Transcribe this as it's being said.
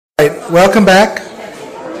Welcome back.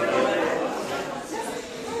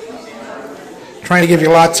 Trying to give you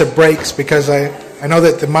lots of breaks because I know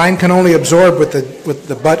that the mind can only absorb what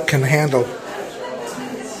the butt can handle.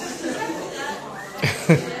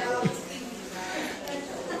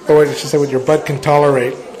 Or what did she say? What your butt can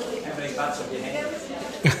tolerate.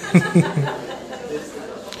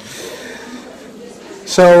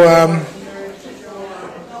 So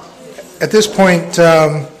at this point,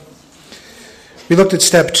 we looked at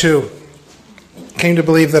step 2. Came to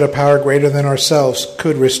believe that a power greater than ourselves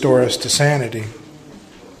could restore us to sanity.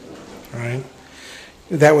 Right?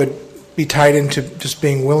 That would be tied into just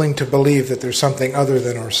being willing to believe that there's something other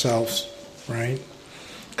than ourselves. Right?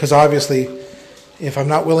 Because obviously, if I'm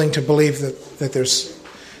not willing to believe that there's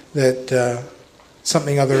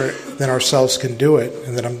something other than ourselves can do it,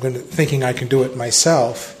 and that I'm thinking I can do it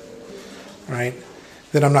myself, right?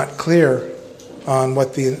 Then I'm not clear on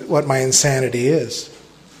what my insanity is,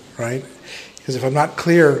 right? Because if I'm not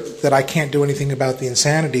clear that I can't do anything about the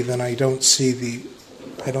insanity, then I don't see the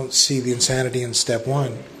insanity in step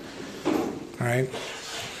 1, right?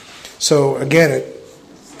 So again,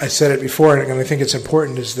 I said it before, and I think it's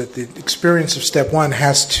important, is that the experience of step 1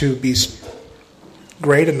 has to be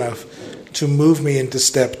great enough to move me into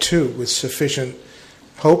step 2 with sufficient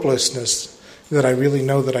hopelessness that I really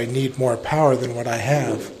know that I need more power than what I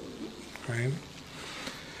have, right?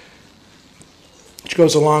 Which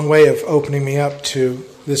goes a long way of opening me up to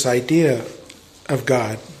this idea of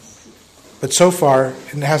God. But so far,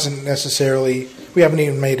 it hasn't necessarily, we haven't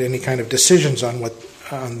even made any kind of decisions on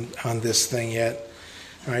this thing yet,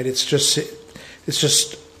 right? It's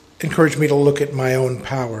just encouraged me to look at my own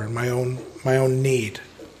power and my own need.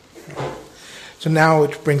 So now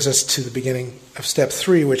it brings us to the beginning of step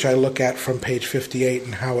 3, which I look at from page 58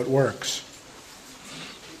 and how it works.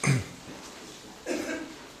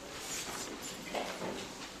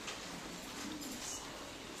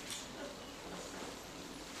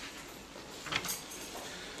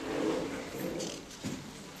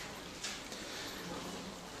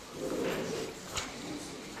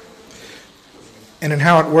 And in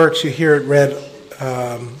how it works, you hear it read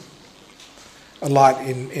a lot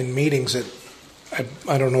in meetings.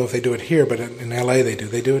 I don't know if they do it here, but in LA they do.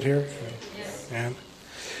 They do it here? Yes. Yeah.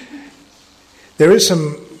 There is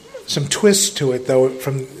some twist to it, though,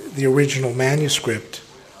 from the original manuscript.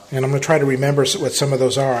 And I'm going to try to remember what some of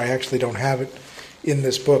those are. I actually don't have it in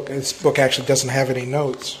this book. This book actually doesn't have any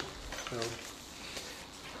notes. So,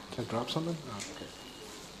 did I drop something?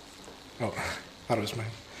 Oh, okay. I thought it was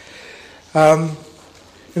mine.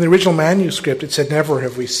 In the original manuscript, it said, "Never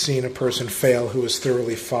have we seen a person fail who has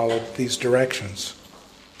thoroughly followed these directions.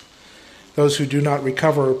 Those who do not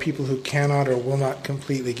recover are people who cannot or will not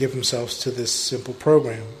completely give themselves to this simple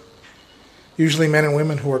program. Usually men and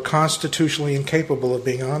women who are constitutionally incapable of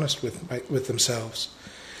being honest with themselves."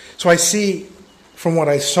 So I see, from what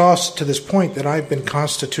I saw to this point, that I've been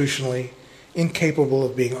constitutionally incapable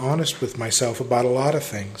of being honest with myself about a lot of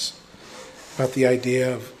things. About the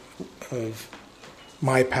idea of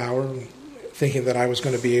my power, thinking that I was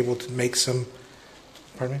going to be able to make some...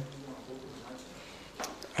 Pardon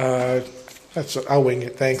me? I'll wing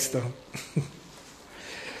it. Thanks, though.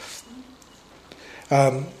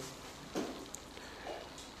 I've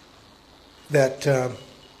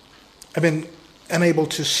been unable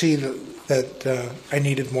to see that I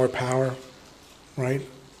needed more power, right?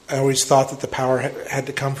 I always thought that the power had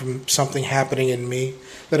to come from something happening in me,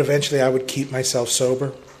 that eventually I would keep myself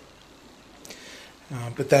sober.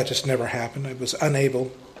 But that just never happened. I was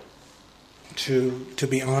unable to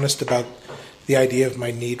be honest about the idea of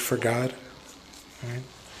my need for God. Right?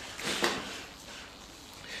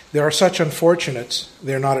 There are such unfortunates.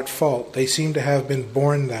 They're not at fault. They seem to have been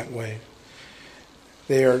born that way.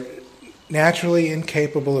 They are naturally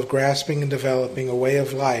incapable of grasping and developing a way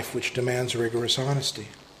of life which demands rigorous honesty.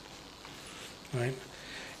 Right?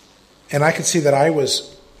 And I could see that I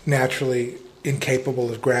was naturally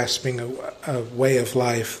incapable of grasping a way of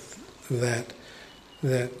life that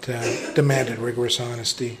demanded rigorous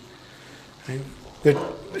honesty. Right?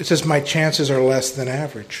 It says my chances are less than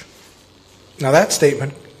average. Now that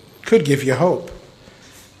statement could give you hope,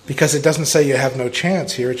 because it doesn't say you have no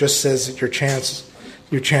chance here. It just says that your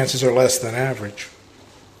chances are less than average.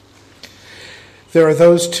 There are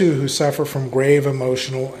those too who suffer from grave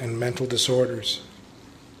emotional and mental disorders.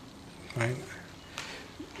 Right?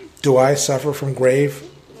 Do I suffer from grave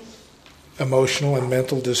emotional and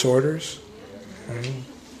mental disorders? Right.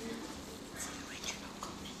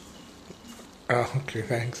 Oh, okay,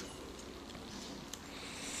 thanks.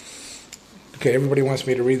 Okay, everybody wants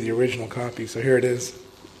me to read the original copy, so here it is.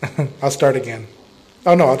 I'll start again.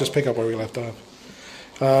 Oh no, I'll just pick up where we left off.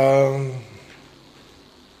 That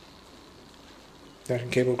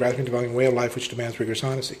incapable of grasping the developing way of life which demands rigorous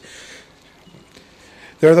honesty.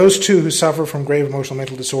 There are those too who suffer from grave emotional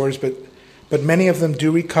mental disorders, but many of them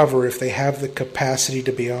do recover if they have the capacity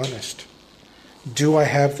to be honest. Do I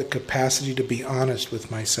have the capacity to be honest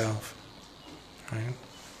with myself? Right?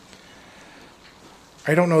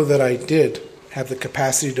 I don't know that I did have the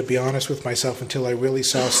capacity to be honest with myself until I really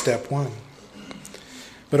saw step one.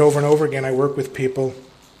 But over and over again, I work with people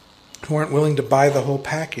who aren't willing to buy the whole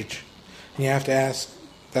package. And you have to ask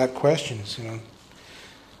that question,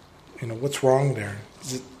 what's wrong there?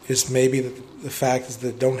 Is maybe the fact is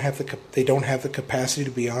that they don't have the capacity to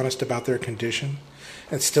be honest about their condition?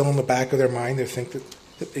 And still in the back of their mind, they think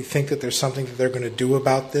that there's something that they're going to do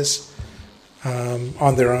about this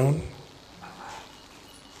on their own.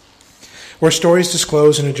 Where stories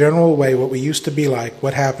disclose in a general way what we used to be like,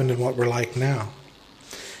 what happened, and what we're like now.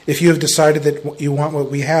 If you have decided that you want what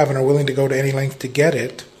we have and are willing to go to any length to get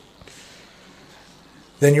it,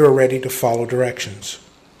 then you are ready to follow directions.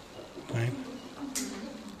 Right?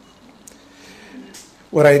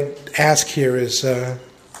 What I ask here is,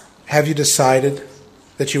 have you decided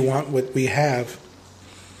that you want what we have?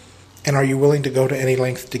 And are you willing to go to any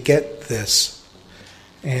length to get this?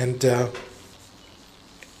 And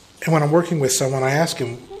when I'm working with someone, I ask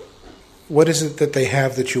them, what is it that they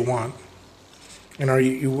have that you want? And are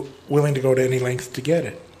you willing to go to any length to get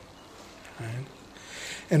it? Right?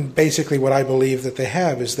 And basically what I believe that they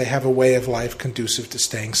have is they have a way of life conducive to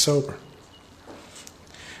staying sober.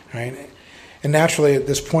 Right? And naturally at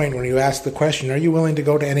this point, when you ask the question, are you willing to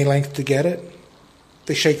go to any length to get it?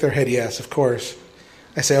 They shake their head, yes, of course.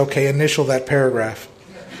 I say, okay, initial that paragraph.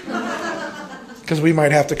 Because we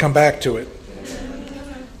might have to come back to it.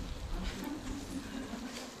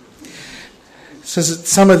 It says that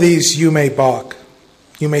some of these you may balk.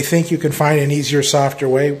 You may think you can find an easier, softer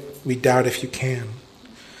way. We doubt if you can.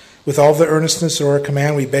 With all the earnestness of our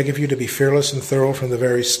command, we beg of you to be fearless and thorough from the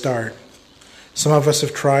very start. Some of us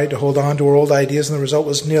have tried to hold on to our old ideas, and the result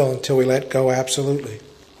was nil until we let go absolutely.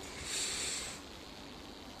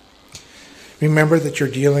 Remember that you're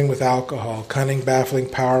dealing with alcohol, cunning, baffling,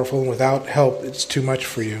 powerful, and without help it's too much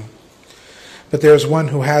for you. But there is one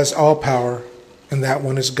who has all power, and that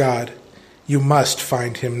one is God. You must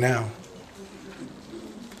find him now.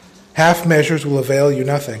 Half measures will avail you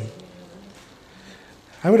nothing.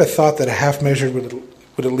 I would have thought that a half measure would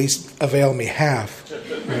at least avail me half.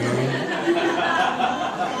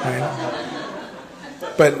 Right?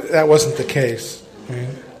 But that wasn't the case. Right?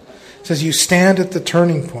 It says you stand at the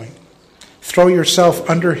turning point. Throw yourself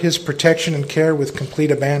under his protection and care with complete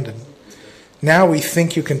abandon. Now we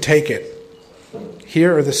think you can take it.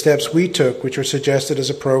 Here are the steps we took, which are suggested as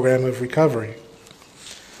a program of recovery.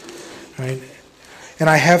 Right? And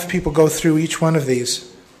I have people go through each one of these.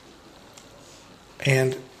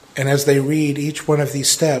 And as they read each one of these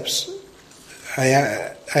steps, I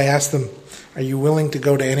ask them, are you willing to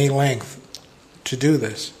go to any length to do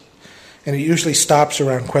this? And it usually stops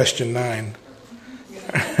around question 9.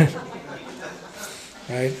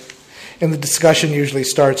 Right? And the discussion usually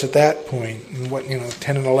starts at that point. And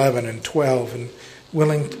 10 and 11 and 12. And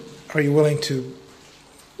are you willing to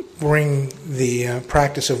bring the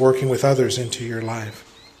practice of working with others into your life?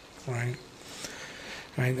 Right?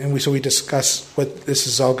 Right? And so we discuss what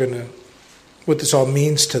this all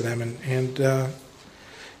means to them, and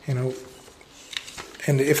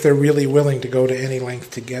if they're really willing to go to any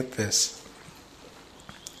length to get this.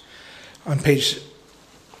 On page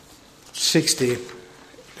 60, it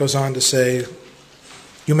goes on to say,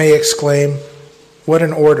 you may exclaim, what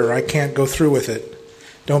an order, I can't go through with it.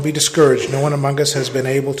 Don't be discouraged. No one among us has been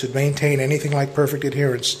able to maintain anything like perfect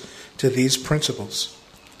adherence to these principles.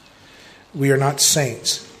 We are not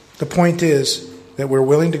saints. The point is that we're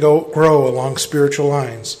willing to grow along spiritual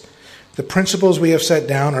lines. The principles we have set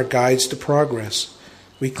down are guides to progress.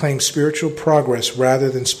 We claim spiritual progress rather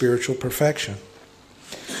than spiritual perfection.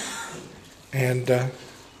 And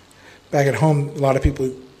back at home, a lot of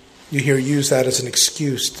people you hear use that as an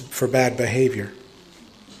excuse for bad behavior.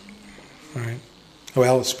 Right?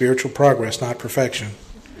 Well, it's spiritual progress, not perfection.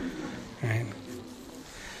 Right?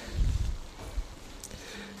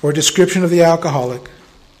 Or description of the alcoholic,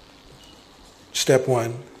 step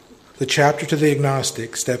 1. The chapter to the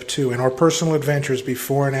agnostic, step 2. And our personal adventures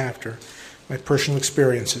before and after, my personal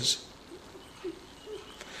experiences,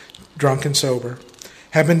 drunk and sober,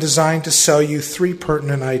 have been designed to sell you 3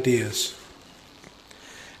 pertinent ideas.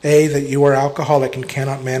 A, that you are alcoholic and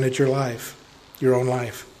cannot manage your own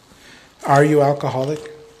life. Are you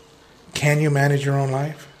alcoholic? Can you manage your own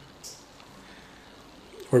life?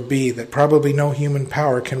 Or B, that probably no human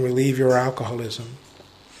power can relieve your alcoholism.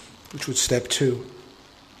 which was step 2.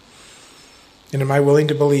 And am I willing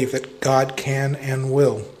to believe that God can and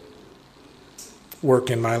will work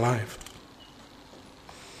in my life?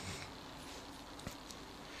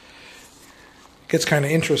 It gets kind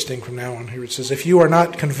of interesting from now on here. It says, if you are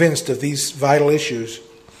not convinced of these vital issues,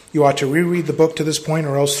 you ought to reread the book to this point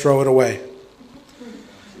or else throw it away.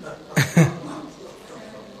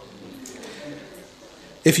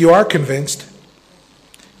 If you are convinced,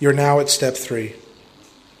 you're now at step 3,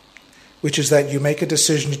 which is that you make a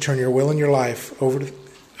decision to turn your will and your life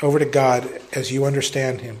over to God as you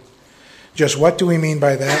understand Him. Just what do we mean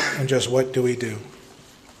by that, and just what do we do?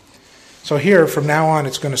 So here, from now on,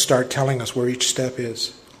 it's going to start telling us where each step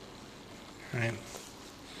is. Right?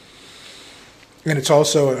 And it's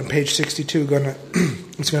also, on page 62,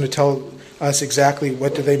 it's going to tell us exactly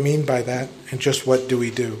what do they mean by that, and just what do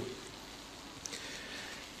we do.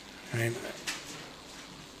 Right?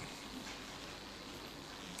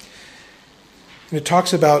 And it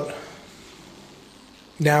talks about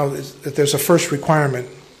now that there's a first requirement.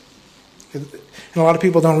 And a lot of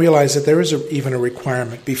people don't realize that there is even a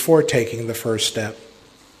requirement before taking the first step.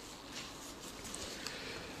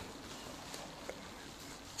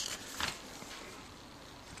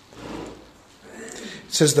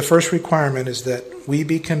 It says the first requirement is that we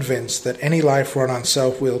be convinced that any life run on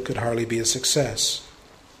self-will could hardly be a success.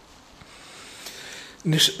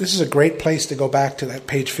 And this is a great place to go back to that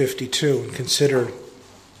page 52 and consider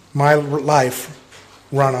my life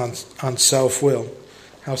run on self-will.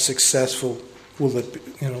 How successful will it be,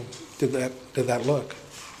 did that look?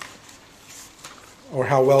 Or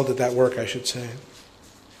how well did that work, I should say. It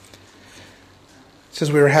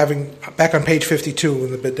says we were having, back on page 52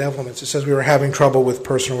 in the bedevilments, it says we were having trouble with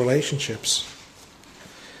personal relationships.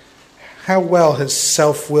 How well has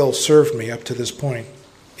self-will served me up to this point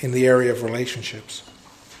in the area of relationships?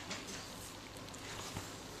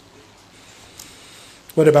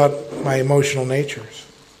 What about my emotional natures?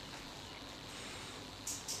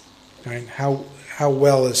 Right? How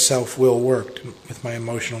well has self-will worked with my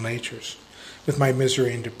emotional natures, with my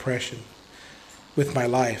misery and depression, with my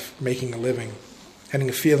life, making a living, having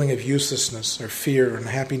a feeling of uselessness or fear and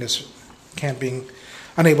happiness, being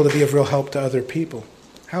unable to be of real help to other people?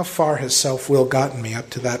 How far has self-will gotten me up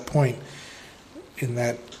to that point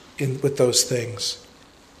with those things?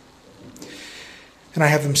 And I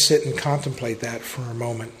have them sit and contemplate that for a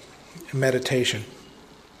moment, in meditation.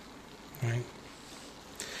 Right?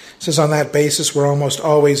 It says on that basis, we're almost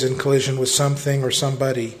always in collision with something or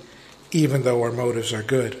somebody, even though our motives are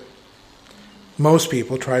good. Most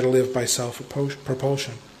people try to live by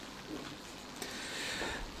self-propulsion.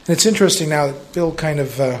 And it's interesting now that Bill kind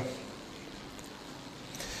of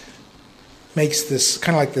makes this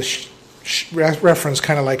kind of like this reference,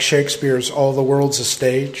 kind of like Shakespeare's "All the World's a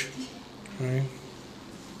Stage," right?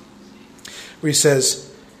 Where he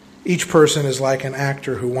says, each person is like an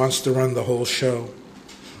actor who wants to run the whole show.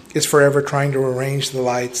 Is forever trying to arrange the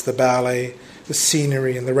lights, the ballet, the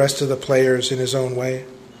scenery, and the rest of the players in his own way.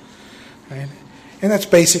 Right? And that's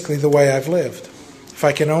basically the way I've lived. If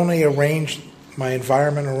I can only arrange my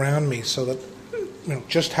environment around me so that,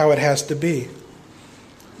 just how it has to be,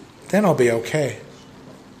 then I'll be okay.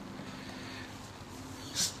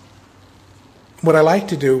 What I like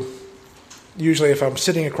to do, usually if I'm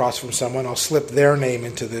sitting across from someone, I'll slip their name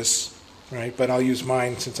into this, right? But I'll use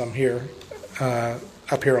mine since I'm here,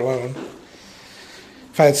 up here alone.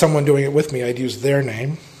 If I had someone doing it with me, I'd use their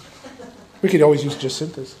name. We could always use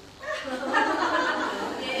Jacinta's.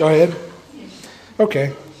 Go ahead.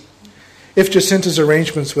 Okay. If Jacinta's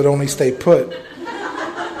arrangements would only stay put,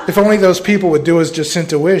 if only those people would do as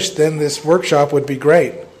Jacinta wished, then this workshop would be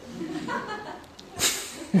great.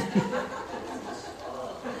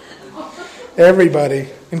 Everybody,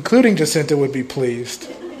 including Jacinta, would be pleased.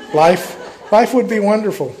 Life would be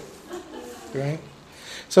wonderful. Right?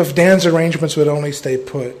 So if Dan's arrangements would only stay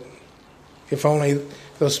put, if only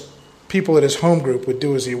those people at his home group would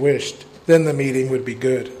do as he wished, then the meeting would be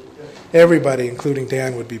good. Everybody, including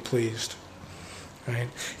Dan, would be pleased. Right?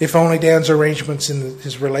 If only Dan's arrangements in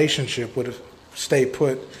his relationship would have stayed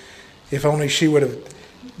put, if only she would have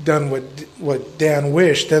done what Dan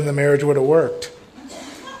wished, then the marriage would have worked.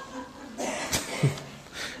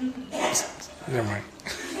 Never mind.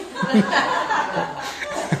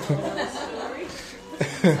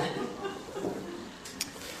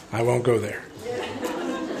 I won't go there.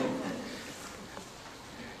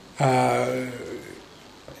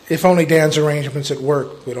 If only Dan's arrangements at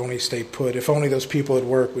work would only stay put, if only those people at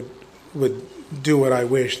work would do what I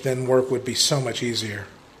wished, then work would be so much easier.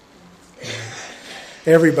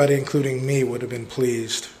 Everybody, including me, would have been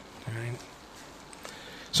pleased. Right?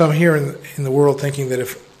 So I'm here in the world thinking that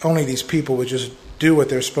if only these people would just do what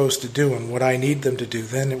they're supposed to do and what I need them to do,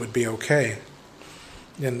 then it would be okay.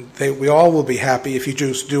 And we all will be happy if you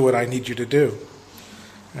just do what I need you to do.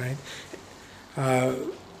 Right?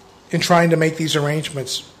 In trying to make these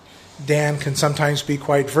arrangements, Dan can sometimes be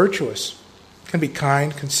quite virtuous. Can be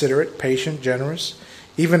kind, considerate, patient, generous,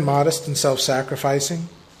 even modest and self-sacrificing.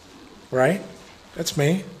 Right? That's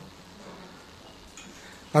me.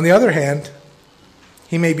 On the other hand,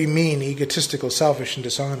 he may be mean, egotistical, selfish, and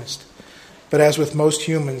dishonest. But as with most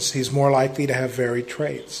humans, he's more likely to have varied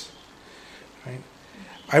traits. Right?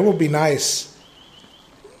 I will be nice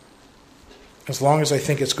as long as I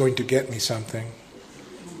think it's going to get me something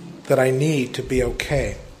that I need to be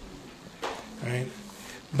okay. Right?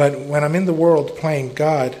 But when I'm in the world playing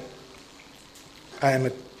God, I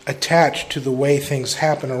am attached to the way things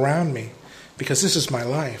happen around me because this is my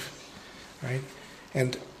life. Right?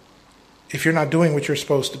 And if you're not doing what you're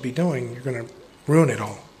supposed to be doing, you're going to ruin it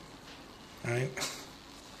all. Right?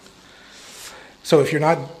 So if you're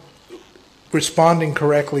not responding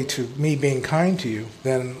correctly to me being kind to you,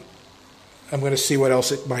 then I'm going to see what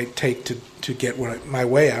else it might take to get my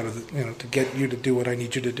way out of it, to get you to do what I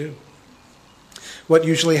need you to do. What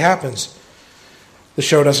usually happens? The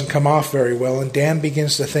show doesn't come off very well, and Dan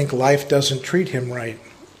begins to think life doesn't treat him right.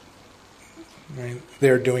 Right?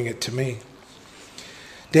 They're doing it to me.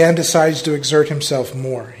 Dan decides to exert himself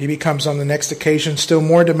more. He becomes on the next occasion still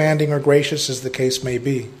more demanding or gracious as the case may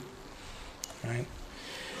be. Right?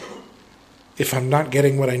 If I'm not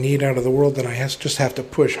getting what I need out of the world, then I just have to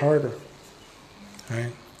push harder.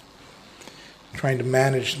 Right? Trying to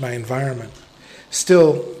manage my environment.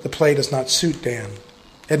 Still, the play does not suit Dan.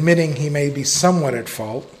 Admitting he may be somewhat at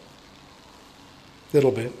fault,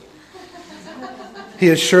 little bit, he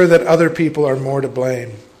is sure that other people are more to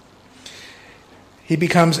blame. He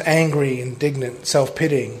becomes angry, indignant,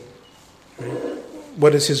 self-pitying. Right?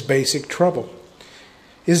 What is his basic trouble?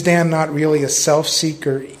 Is Dan not really a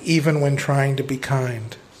self-seeker even when trying to be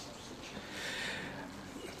kind?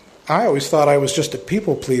 I always thought I was just a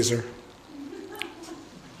people pleaser.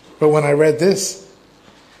 But when I read this,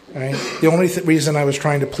 right, the only reason I was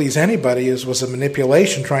trying to please anybody was a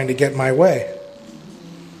manipulation trying to get my way.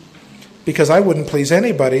 Because I wouldn't please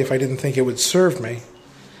anybody if I didn't think it would serve me.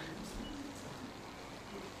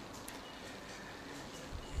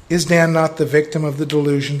 Is Dan not the victim of the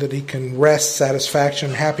delusion that he can wrest satisfaction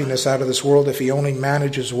and happiness out of this world if he only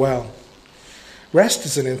manages well? Rest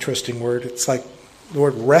is an interesting word. It's like the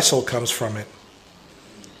word wrestle comes from it.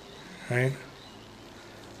 Right?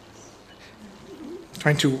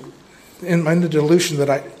 Trying to, in the delusion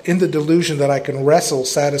that I can wrestle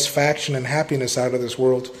satisfaction and happiness out of this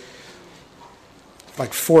world,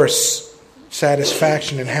 like force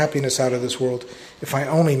satisfaction and happiness out of this world, if I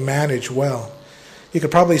only manage well. You could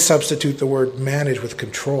probably substitute the word manage with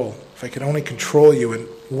control. If I could only control you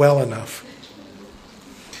well enough.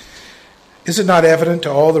 Is it not evident to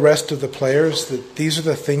all the rest of the players that these are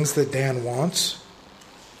the things that Dan wants?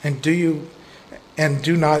 And do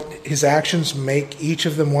not his actions make each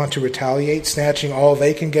of them want to retaliate, snatching all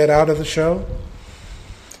they can get out of the show?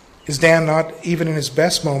 Is Dan not, even in his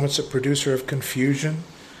best moments, a producer of confusion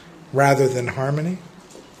rather than harmony?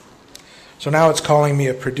 So now it's calling me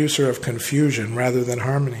a producer of confusion rather than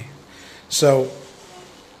harmony. So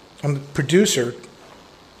I'm the producer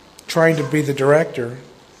trying to be the director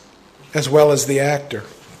as well as the actor.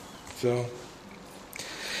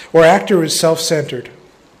 Or actor is self-centered,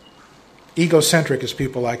 egocentric as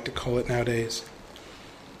people like to call it nowadays.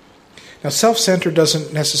 Now self-centered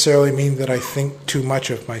doesn't necessarily mean that I think too much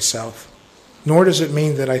of myself, nor does it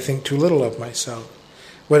mean that I think too little of myself.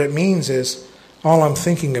 What it means is all I'm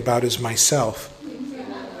thinking about is myself.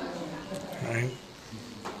 Right?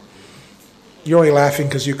 You're only laughing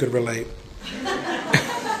because you could relate.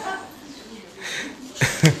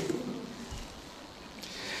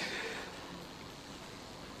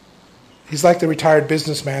 He's like the retired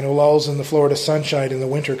businessman who lolls in the Florida sunshine in the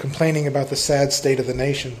winter, complaining about the sad state of the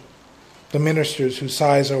nation. The ministers who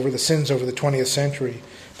sighs over the sins over the 20th century.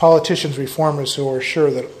 Politicians, reformers who are sure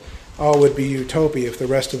that all would be utopia if the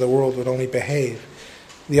rest of the world would only behave.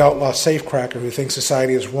 The outlaw safecracker who thinks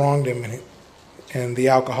society has wronged him and the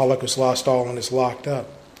alcoholic who's lost all and is locked up.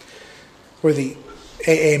 Or the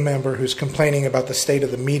AA member who's complaining about the state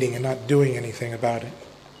of the meeting and not doing anything about it.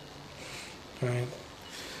 Right?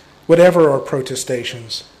 Whatever our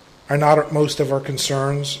protestations, are not most of our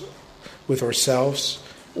concerns with ourselves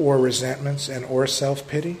or resentments and or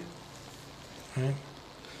self-pity? Right?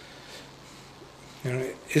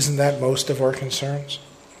 Isn't that most of our concerns?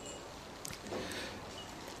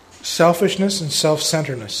 Selfishness and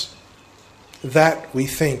self-centeredness that we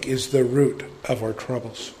think is the root of our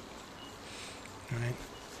troubles. Right?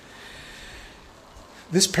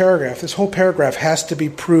 This whole paragraph has to be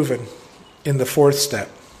proven in the fourth step.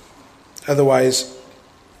 Otherwise,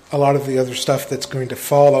 a lot of the other stuff that's going to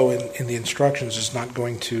follow in the instructions is not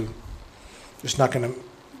going to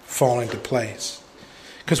fall into place.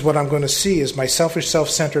 Because what I'm going to see is my selfish,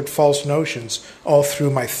 self-centered, false notions all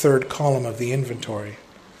through my third column of the inventory.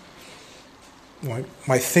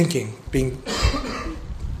 My thinking being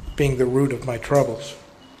the root of my troubles.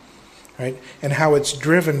 Right? And how it's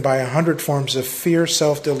driven by 100 forms of fear,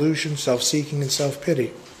 self-delusion, self-seeking, and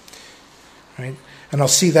self-pity. Right? And I'll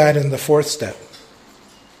see that in the fourth step.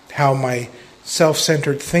 How my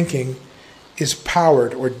self-centered thinking is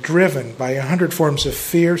powered or driven by 100 forms of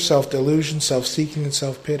fear, self-delusion, self-seeking, and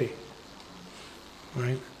self-pity.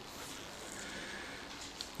 Right?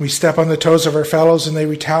 We step on the toes of our fellows and they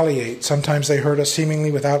retaliate. Sometimes they hurt us seemingly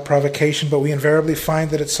without provocation, but we invariably find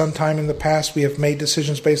that at some time in the past we have made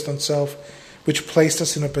decisions based on self which placed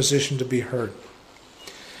us in a position to be hurt.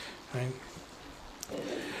 Right?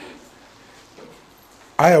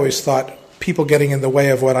 I always thought people getting in the way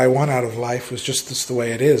of what I want out of life was just the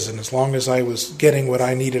way it is, and as long as I was getting what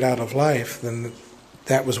I needed out of life, then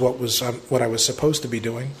that was what I was supposed to be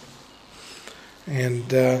doing.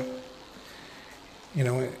 And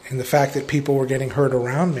and the fact that people were getting hurt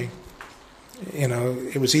around me,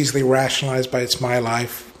 it was easily rationalized by it's my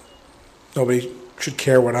life. Nobody should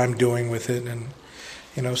care what I'm doing with it, and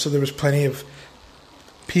so there was plenty of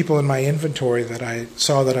people in my inventory that I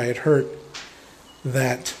saw that I had hurt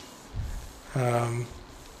that I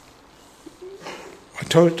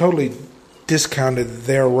totally discounted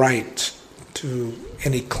their right to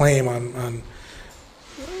any claim on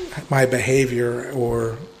my behavior,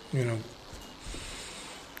 or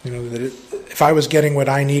that if I was getting what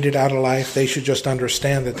I needed out of life, they should just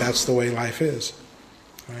understand that that's the way life is.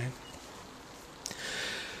 Right?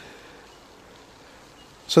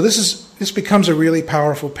 So this becomes a really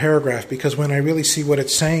powerful paragraph, because when I really see what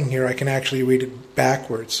it's saying here, I can actually read it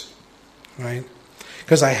backwards. Right?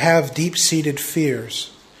 Because I have deep-seated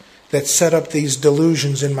fears that set up these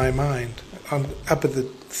delusions in my mind. I'm up at the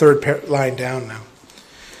third line down now.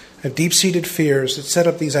 I have deep-seated fears that set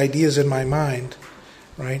up these ideas in my mind.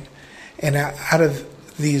 Right? And out of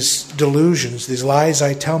these delusions, these lies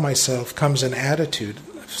I tell myself, comes an attitude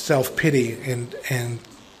of self-pity and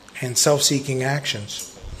self-seeking actions.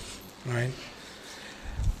 Right?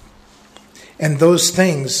 And those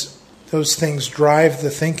things drive the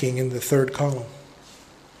thinking in the third column.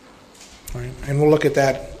 Right? And we'll look at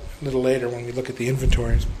that a little later when we look at the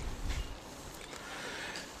inventories.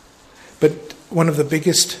 But one of the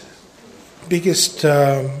biggest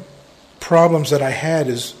problems that I had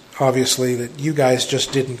is obviously that you guys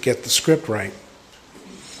just didn't get the script right.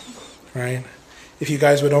 Right? If you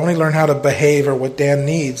guys would only learn how to behave or what Dan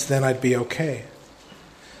needs, then I'd be okay.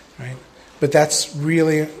 Right? But that's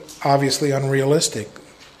really obviously unrealistic,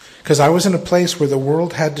 because I was in a place where the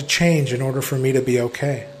world had to change in order for me to be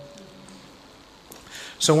okay.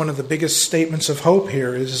 So one of the biggest statements of hope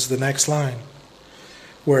here is the next line,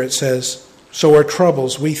 where it says, "So our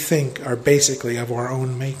troubles, we think, are basically of our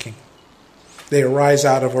own making. They arise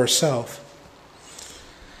out of ourself."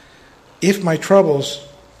 If my troubles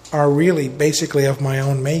are really basically of my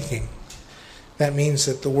own making, that means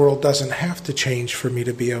that the world doesn't have to change for me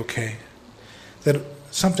to be okay. That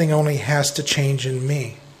something only has to change in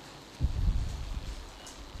me.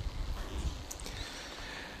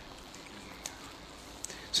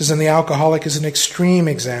 It says, and the alcoholic is an extreme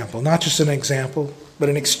example, not just an example, but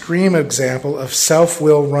an extreme example of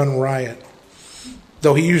self-will run riot,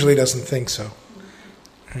 though he usually doesn't think so.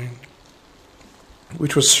 Right?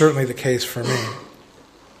 Which was certainly the case for me.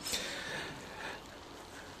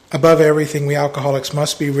 Above everything, we alcoholics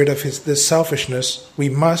must be rid of this selfishness. We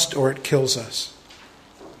must, or it kills us.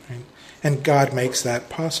 Right? And God makes that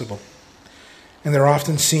possible. And there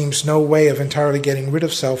often seems no way of entirely getting rid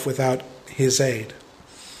of self without His aid.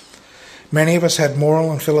 Many of us had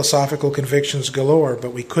moral and philosophical convictions galore,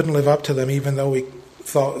 but we couldn't live up to them even though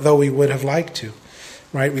we would have liked to.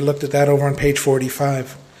 Right? We looked at that over on page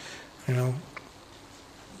 45.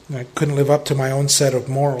 I couldn't live up to my own set of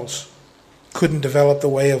morals. Couldn't develop the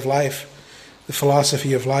way of life, the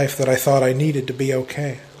philosophy of life that I thought I needed to be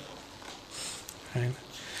okay. Right?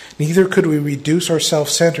 Neither could we reduce our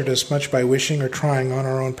self-centeredness much by wishing or trying on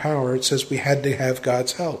our own power. It says we had to have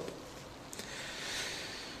God's help.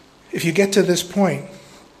 If you get to this point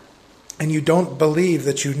and you don't believe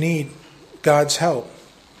that you need God's help,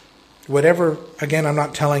 whatever, again, I'm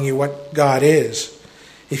not telling you what God is.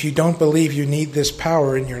 If you don't believe you need this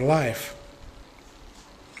power in your life,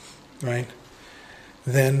 right,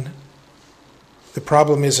 then the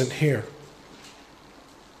problem isn't here.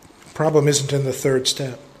 The problem isn't in the third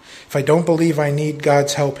step. If I don't believe I need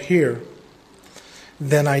God's help here,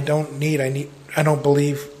 then I don't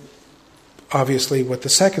believe, obviously, what the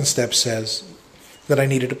second step says, that I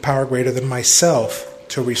needed a power greater than myself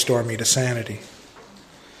to restore me to sanity.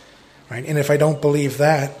 Right? And if I don't believe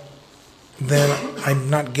that, then I'm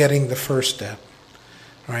not getting the first step.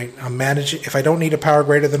 Right? If I don't need a power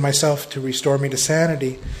greater than myself to restore me to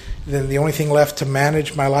sanity, then the only thing left to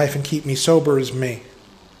manage my life and keep me sober is me.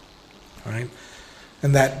 Right?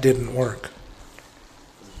 And that didn't work.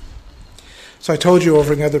 So I told you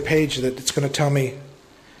over another page that it's going to tell me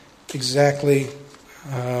exactly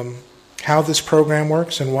how this program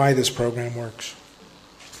works and why this program works.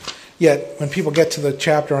 Yet, when people get to the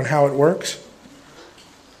chapter on how it works,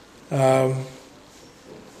 some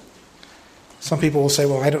people will say,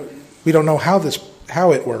 "Well, we don't know how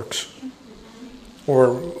it works,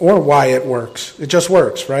 or why it works. It just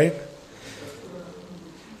works, right?"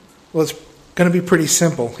 Well, it's going to be pretty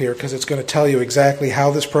simple here because it's going to tell you exactly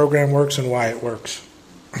how this program works and why it works.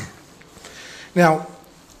 Now,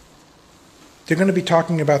 they're going to be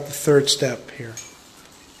talking about the third step here.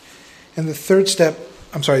 And the third step,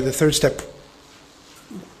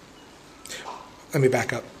 let me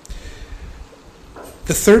back up.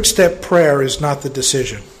 The third step prayer is not the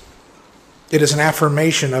decision. It is an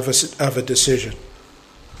affirmation of a decision.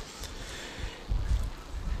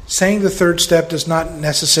 Saying the third step does not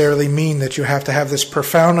necessarily mean that you have to have this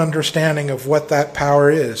profound understanding of what that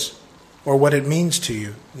power is or what it means to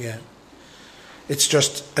you yet. It's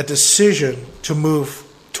just a decision to move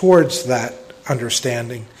towards that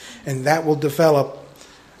understanding, and that will develop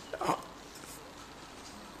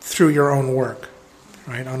through your own work,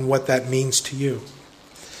 right, on what that means to you.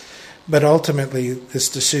 But ultimately, this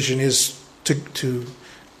decision is to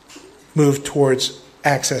move towards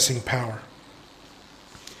accessing power.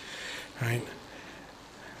 Right?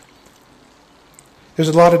 There's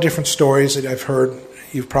a lot of different stories that I've heard.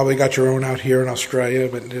 You've probably got your own out here in Australia,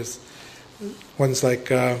 but there's ones like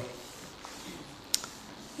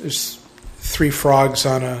there's 3 frogs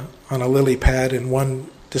on a lily pad, and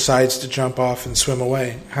one decides to jump off and swim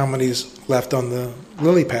away. How many's left on the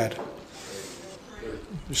lily pad?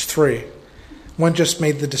 There's 3. One just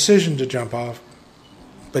made the decision to jump off,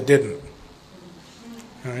 but didn't.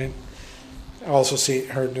 All right. I also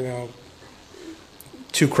heard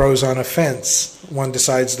 2 crows on a fence. One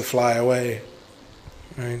decides to fly away.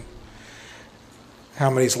 Right? How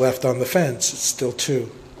many's left on the fence? It's still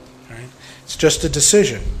 2. Right? It's just a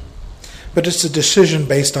decision. But it's a decision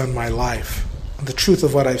based on my life, on the truth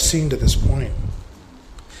of what I've seen to this point.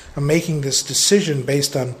 I'm making this decision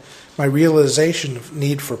based on my realization of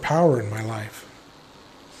need for power in my life.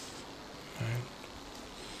 Right?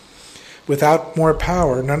 Without more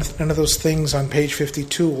power, none of those things on page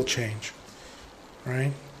 52 will change.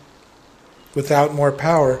 Right? Without more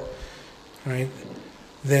power, right,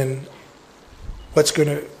 then what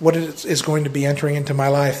is going to be entering into my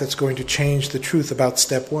life that's going to change the truth about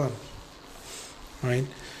step 1? Right?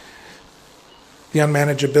 The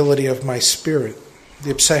unmanageability of my spirit,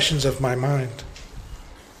 the obsessions of my mind.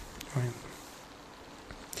 Right?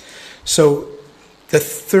 So the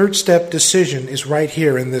third step decision is right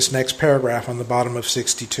here in this next paragraph on the bottom of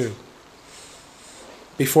 62.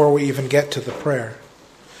 Before we even get to the prayer.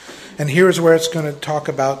 And here's where it's going to talk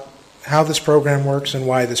about how this program works and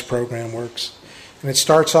why this program works. And it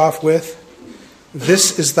starts off with,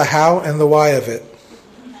 this is the how and the why of it.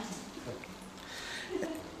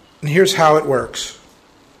 And here's how it works.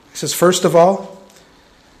 It says, first of all,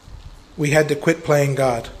 we had to quit playing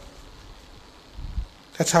God.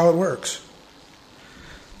 That's how it works.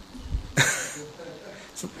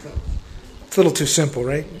 It's a little too simple,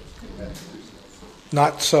 right?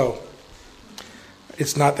 Not so.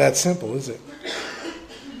 It's not that simple, is it?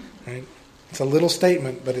 Right? It's a little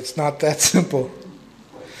statement, but it's not that simple.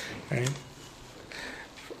 Right?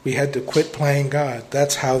 We had to quit playing God.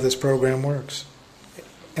 That's how this program works.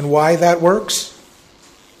 And why that works?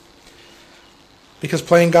 Because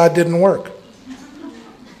playing God didn't work.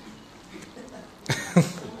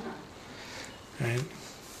 Right?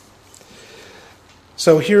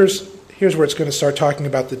 So here's where it's going to start talking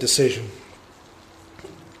about the decision.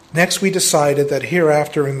 Next, we decided that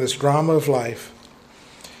hereafter in this drama of life,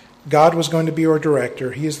 God was going to be our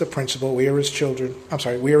director. He is the principal. We are his children.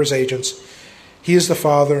 We are his agents. He is the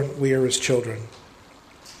father. We are his children.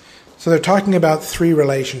 So they're talking about 3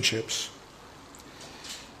 relationships.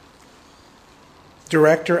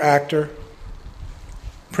 Director, actor,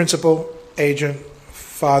 principal, agent,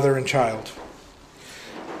 father, and child.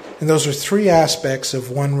 And those are 3 aspects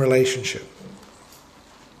of one relationship.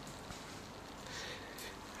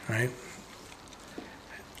 right?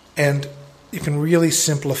 And you can really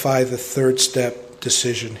simplify the third step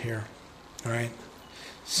decision here, all right?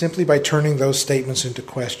 Simply by turning those statements into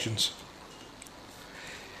questions.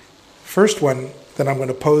 First one that I'm going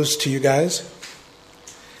to pose to you guys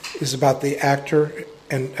is about the actor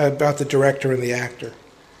and about the director and the actor.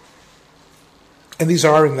 And these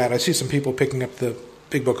are in that. I see some people picking up the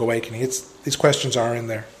Big Book Awakening. These questions are in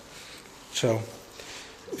there. So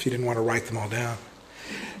if you didn't want to write them all down.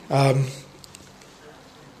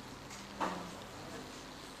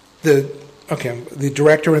 The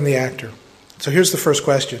director and the actor. So here's the first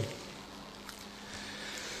question.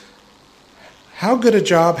 How good a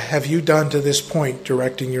job have you done to this point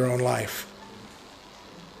directing your own life?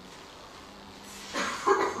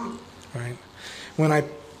 Right? When I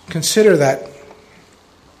consider that,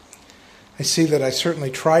 I see that I certainly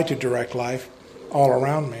tried to direct life all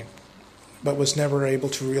around me, but was never able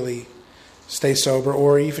to really stay sober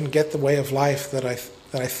or even get the way of life that I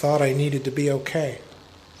thought I needed to be okay.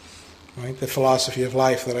 Right? The philosophy of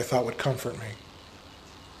life that I thought would comfort me.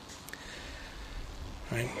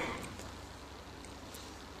 Right?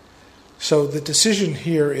 So the decision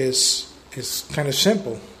here is kind of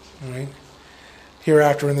simple. Right?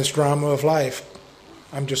 Hereafter in this drama of life,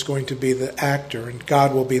 I'm just going to be the actor and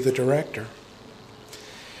God will be the director.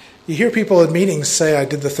 You hear people in meetings say, I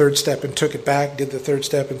did the third step and took it back, did the third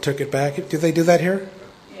step and took it back. Do they do that here?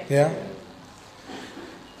 Yeah?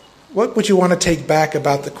 What would you want to take back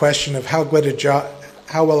about the question of how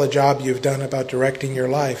well a job you've done about directing your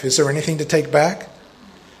life? Is there anything to take back?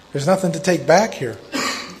 There's nothing to take back here.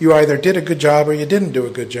 You either did a good job or you didn't do a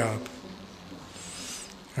good job.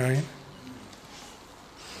 Right?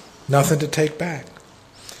 Nothing to take back.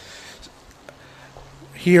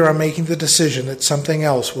 Here I'm making the decision that something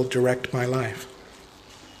else will direct my life.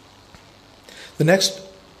 The next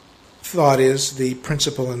thought is the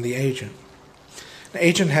principal and the agent. An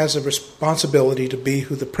agent has a responsibility to be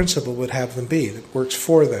who the principal would have them be, that works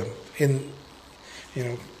for them. An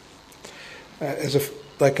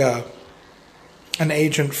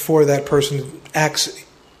agent for that person acts,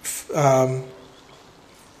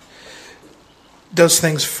 does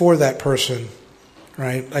things for that person,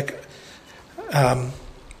 right? Like,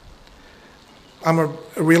 I'm a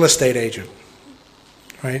real estate agent,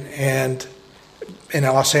 right? And in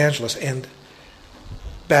Los Angeles, and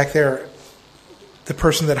back there, the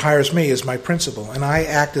person that hires me is my principal, and I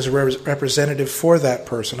act as a representative for that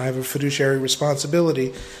person. I have a fiduciary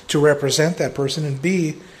responsibility to represent that person and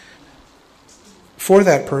be for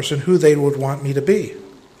that person who they would want me to be,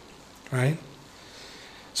 right?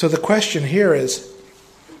 So the question here is,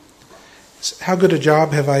 how good a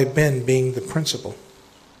job have I been being the principal?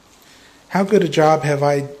 How good a job have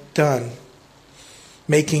I done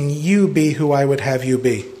making you be who I would have you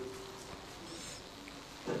be?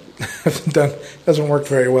 Doesn't work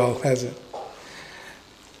very well, has it?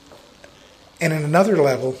 And in another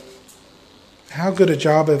level, how good a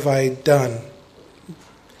job have I done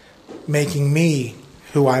making me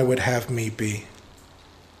who I would have me be?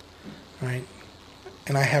 Right?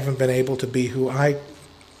 And I haven't been able to be who I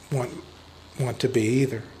want to be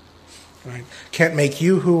either. Right? Can't make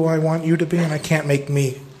you who I want you to be, and I can't make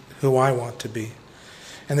me who I want to be.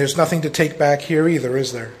 And there's nothing to take back here either,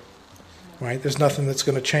 is there? Right? There's nothing that's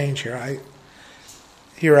going to change here.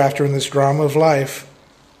 Hereafter in this drama of life,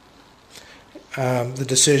 the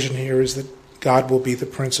decision here is that God will be the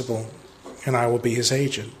principal, and I will be his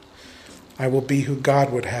agent. I will be who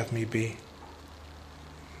God would have me be.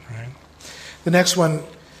 Right? The next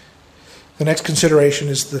consideration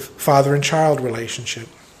is the father and child relationship.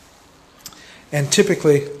 And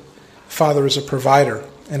typically, father is a provider,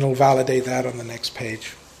 and it'll validate that on the next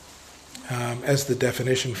page as the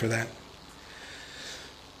definition for that.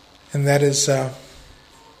 And that is, the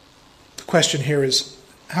question here is,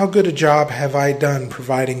 how good a job have I done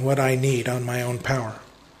providing what I need on my own power,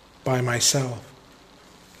 by myself?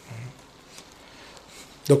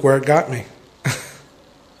 Look where it got me.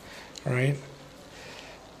 All right?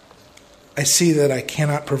 I see that I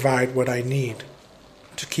cannot provide what I need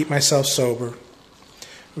to keep myself sober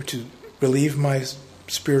or to relieve my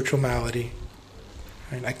spiritual malady.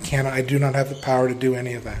 Right? I do not have the power to do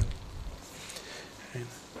any of that. Right?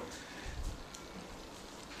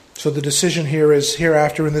 So the decision here is,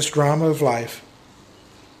 hereafter in this drama of life,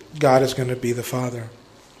 God is going to be the Father.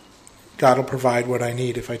 God will provide what I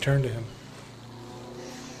need if I turn to him.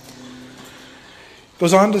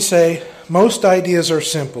 Goes on to say, most ideas are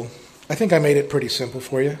simple. I think I made it pretty simple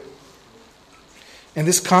for you. And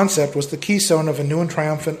this concept was the keystone of a new and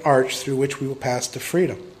triumphant arch through which we will pass to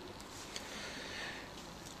freedom.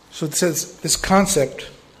 So it says this concept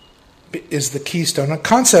is the keystone. A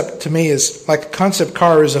concept to me is like a concept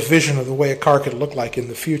car is a vision of the way a car could look like in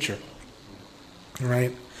the future.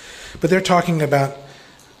 Right? But they're talking about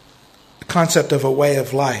the concept of a way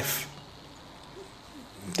of life,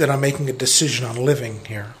 that I'm making a decision on living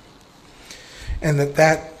here. And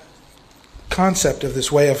that concept of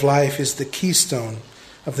this way of life is the keystone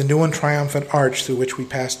of the new and triumphant arch through which we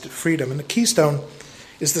pass to freedom. And the keystone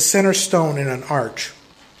is the center stone in an arch,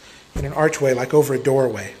 in an archway like over a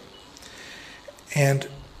doorway. And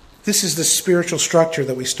this is the spiritual structure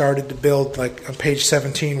that we started to build, like on page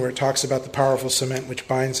 17, where it talks about the powerful cement which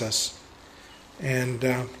binds us. And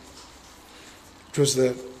it was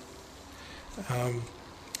the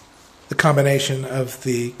combination of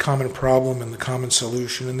the common problem and the common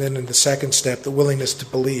solution. And then in the second step, the willingness to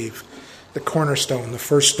believe, the cornerstone, the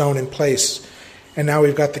first stone in place. And now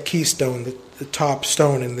we've got the keystone, the top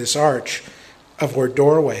stone in this arch of our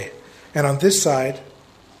doorway. And on this side,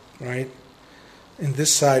 right, in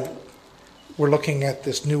this side, we're looking at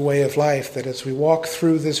this new way of life, that as we walk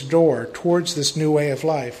through this door towards this new way of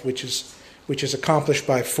life, which is accomplished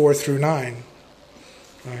by 4 through 9,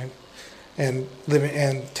 right, and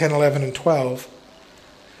 10, 11, and 12,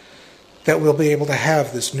 that we'll be able to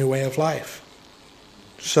have this new way of life.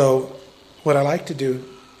 So what I like to do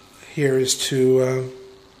here is to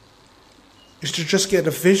just get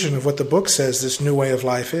a vision of what the book says this new way of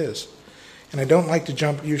life is. And I don't like to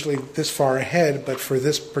jump usually this far ahead, but for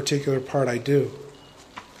this particular part I do.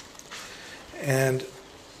 And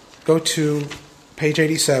go to page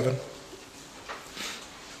 87.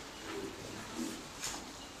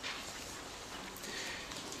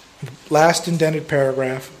 Last indented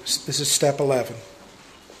paragraph. This is step 11.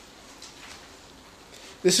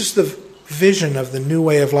 This is the vision of the new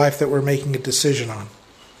way of life that we're making a decision on.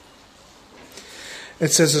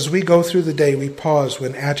 It says, as we go through the day, we pause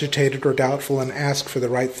when agitated or doubtful and ask for the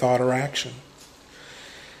right thought or action.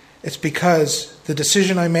 It's because the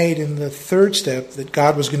decision I made in the third step, that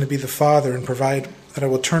God was going to be the Father and provide, that I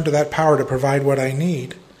will turn to that power to provide what I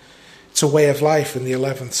need. It's a way of life in the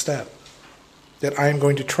 11th step, that I am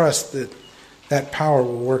going to trust that that power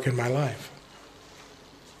will work in my life.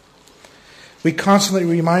 We constantly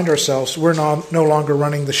remind ourselves we're no longer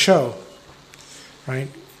running the show, right?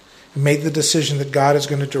 We made the decision that God is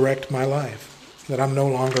going to direct my life, that I'm no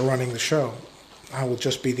longer running the show. I will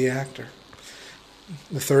just be the actor.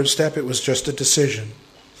 The third step, it was just a decision.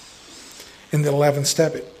 In the 11th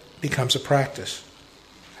step, it becomes a practice,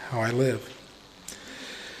 how I live.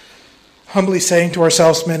 Humbly saying to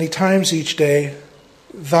ourselves many times each day,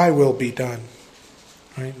 thy will be done.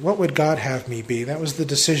 Right? What would God have me be? That was the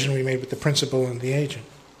decision we made with the principal and the agent.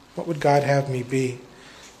 What would God have me be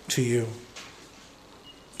to you,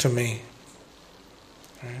 to me?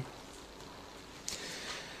 Right?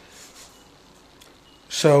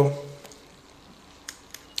 So,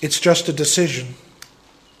 it's just a decision,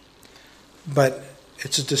 but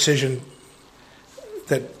it's a decision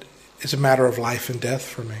that is a matter of life and death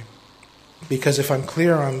for me. Because if I'm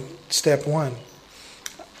clear on step 1,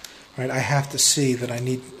 right, I have to see that I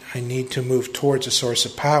need to move towards a source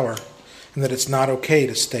of power, and that it's not okay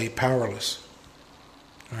to stay powerless.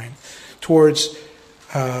 Right? Towards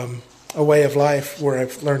a way of life where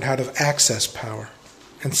I've learned how to access power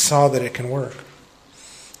and saw that it can work.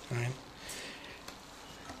 Right?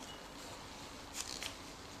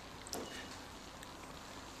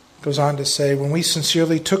 Goes on to say, when we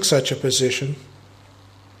sincerely took such a position,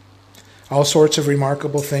 all sorts of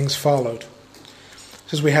remarkable things followed. It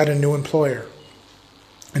says we had a new employer,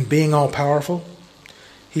 and being all-powerful,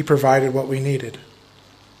 he provided what we needed,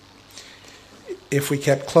 if we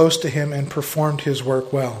kept close to him and performed his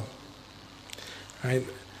work well. Right?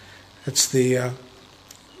 It's the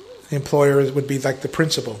employer would be like the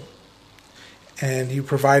principal, and he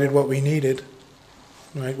provided what we needed.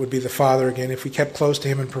 Right? Would be the father again. If we kept close to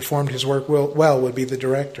him and performed his work well, would be the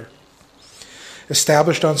director.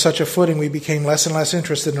 Established on such a footing, we became less and less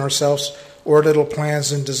interested in ourselves or little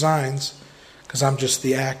plans and designs, because I'm just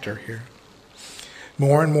the actor here.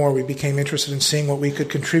 More and more we became interested in seeing what we could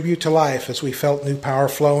contribute to life as we felt new power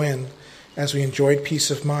flow in, as we enjoyed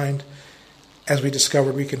peace of mind, as we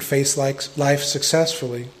discovered we can face life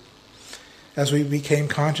successfully. As we became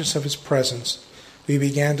conscious of his presence, we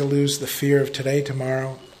began to lose the fear of today,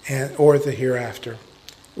 tomorrow, or the hereafter.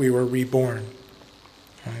 We were reborn.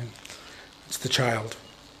 Right? It's the child.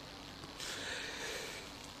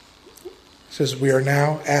 It says, we are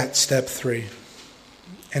now at step 3.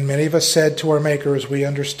 And many of us said to our Maker as we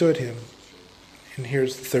understood him. And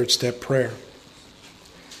here's the third step, prayer.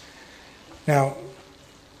 Now,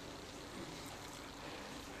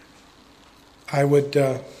 I would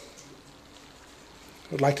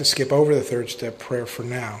would like to skip over the third step prayer for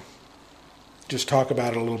now. Just talk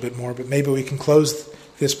about it a little bit more, but maybe we can close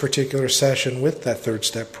this particular session with that third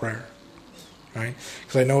step prayer, right?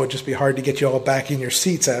 Because I know it would just be hard to get you all back in your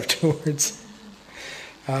seats afterwards.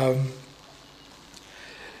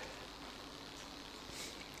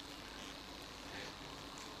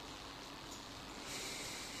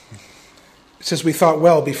 It says we thought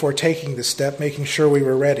well before taking this step, making sure we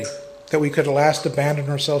were ready, that we could at last abandon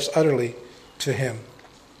ourselves utterly to Him.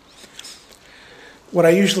 What I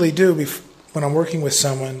usually do when I'm working with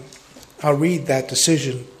someone, I'll read that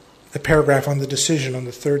decision, the paragraph on the decision on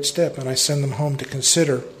the third step, and I send them home to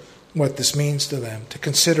consider what this means to them, to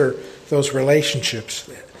consider those relationships,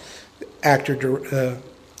 actor,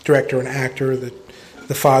 director and actor, the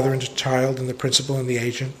father and the child, and the principal and the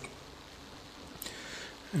agent.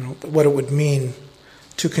 What it would mean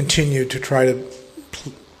to continue to try to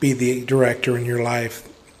be the director in your life,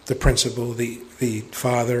 the principal, the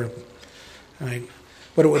father. Right?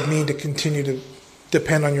 What it would mean to continue to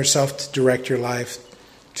depend on yourself to direct your life,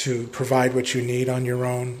 to provide what you need on your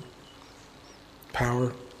own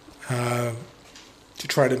power, to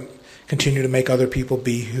try to continue to make other people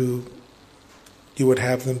be who you would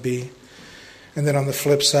have them be. And then on the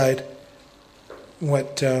flip side,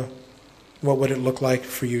 what would it look like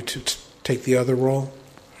for you to take the other role,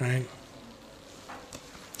 right?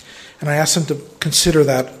 And I ask them to consider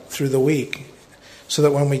that through the week, so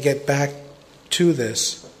that when we get back to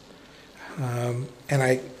this, and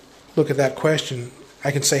I look at that question, I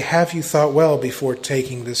can say, have you thought well before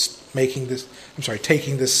taking this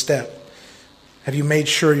step? Have you made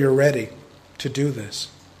sure you're ready to do this?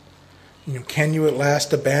 Can you at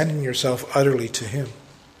last abandon yourself utterly to Him?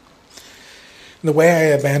 And the way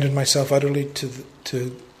I abandon myself utterly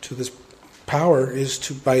to this power is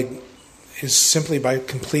simply by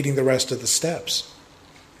completing the rest of the steps,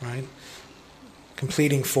 right?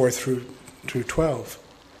 Completing 4 through 12.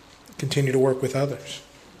 Continue to work with others,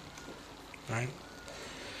 right?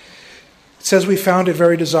 It says we found it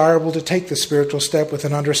very desirable to take the spiritual step with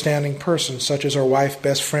an understanding person, such as our wife,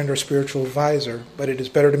 best friend, or spiritual advisor, but it is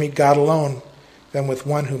better to meet God alone than with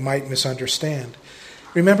one who might misunderstand.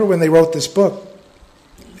 Remember when they wrote this book,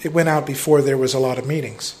 it went out before there was a lot of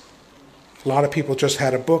meetings. A lot of people just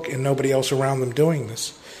had a book and nobody else around them doing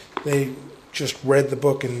this. They just read the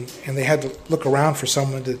book and they had to look around for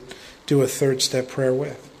someone to do a third step prayer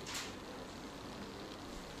with.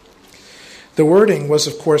 The wording was,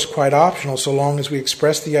 of course, quite optional so long as we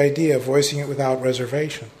expressed the idea, voicing it without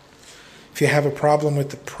reservation. If you have a problem with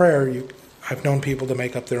the prayer, I've known people to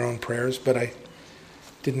make up their own prayers, but I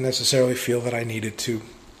didn't necessarily feel that I needed to.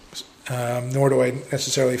 Nor do I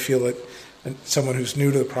necessarily feel that someone who's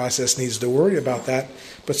new to the process needs to worry about that.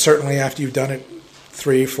 But certainly after you've done it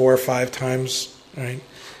 3, 4, 5 times, right,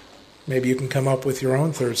 maybe you can come up with your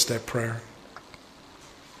own third step prayer.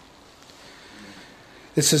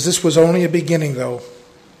 It says, this was only a beginning, though,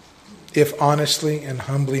 if honestly and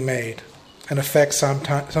humbly made. An effect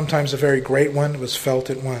sometimes a very great one was felt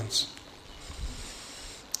at once.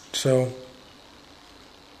 So,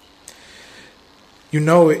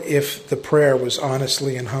 if the prayer was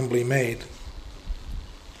honestly and humbly made,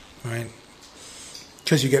 right?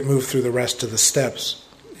 Because you get moved through the rest of the steps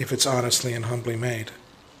if it's honestly and humbly made,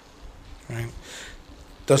 right?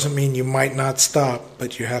 Doesn't mean you might not stop,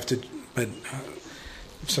 but you have to. But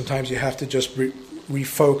sometimes you have to just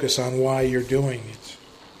refocus on why you're doing it,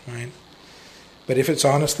 right? But if it's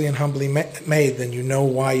honestly and humbly made, then you know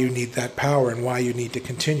why you need that power and why you need to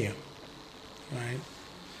continue, right?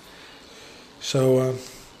 So,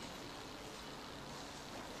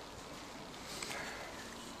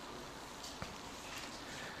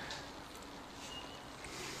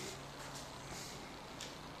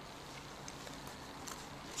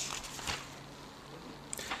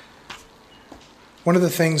 one of the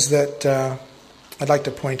things that I'd like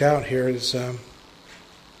to point out here is that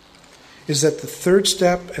the third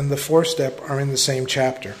step and the fourth step are in the same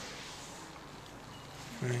chapter,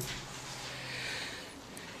 right?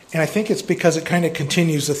 And I think it's because it kind of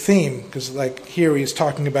continues the theme, because like here he's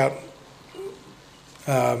talking about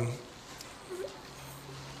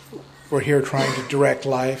we're here trying to direct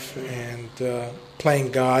life and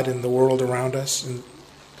playing God in the world around us, and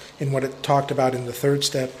in what it talked about in the third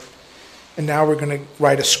step. And now we're going to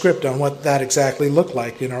write a script on what that exactly looked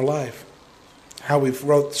like in our life. How we've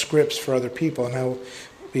wrote scripts for other people and how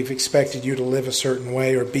we've expected you to live a certain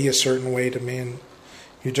way or be a certain way to me, and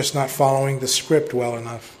you're just not following the script well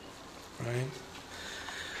enough. Right?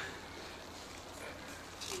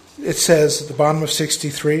 It says at the bottom of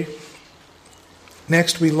 63,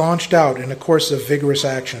 next we launched out in a course of vigorous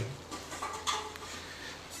action.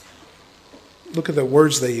 look at the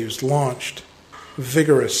words they used: launched,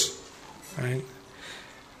 vigorous, right?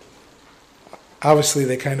 Obviously,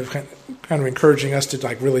 they kind of encouraging us to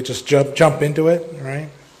like really just jump into it, right?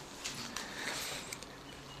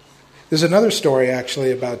 There's another story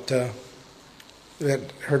actually about that I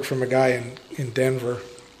heard from a guy in Denver.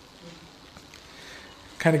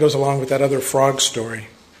 Kind of goes along with that other frog story.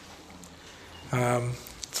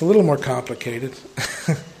 It's a little more complicated.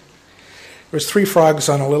 There was 3 frogs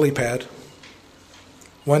on a lily pad.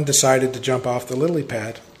 One decided to jump off the lily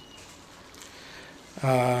pad,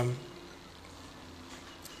 but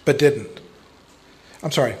didn't.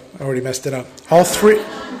 I'm sorry, I already messed it up. All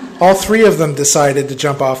three of them decided to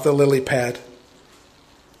jump off the lily pad.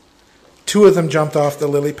 2 of them jumped off the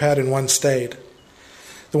lily pad and 1 stayed.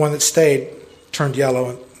 The one that stayed turned yellow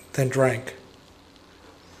and then drank.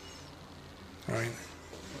 All right.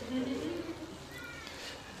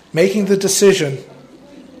 Making the decision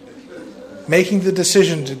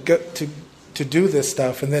to do this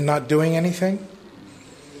stuff and then not doing anything,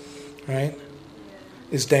 right,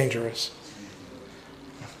 is dangerous.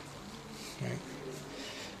 Right.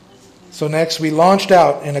 So next, we launched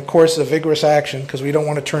out in a course of vigorous action because we don't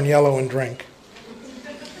want to turn yellow and drink.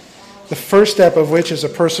 The first step of which is a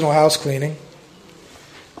personal house cleaning,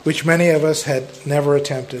 which many of us had never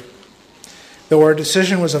attempted. Though our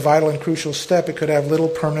decision was a vital and crucial step, it could have little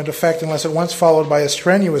permanent effect unless at once followed by a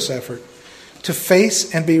strenuous effort to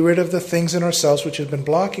face and be rid of the things in ourselves which have been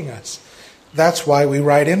blocking us. That's why we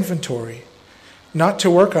write inventory. Not to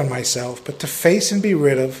work on myself, but to face and be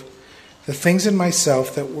rid of the things in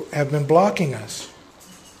myself that have been blocking us.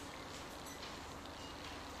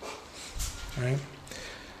 All right?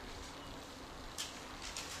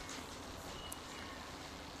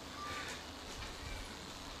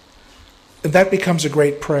 And that becomes a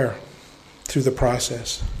great prayer through the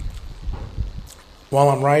process. While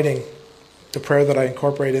I'm writing, the prayer that I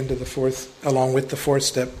incorporate into along with the 4th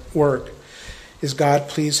step work is, God,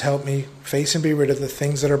 please help me face and be rid of the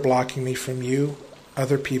things that are blocking me from you,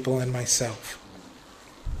 other people, and myself.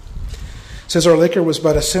 It says our liquor was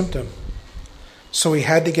but a symptom, so we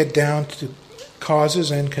had to get down to causes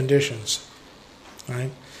and conditions. Right?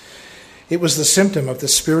 It was the symptom of the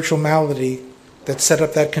spiritual malady that set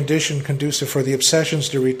up that condition conducive for the obsessions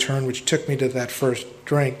to return, which took me to that first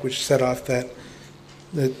drink, which set off that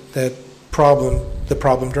problem, the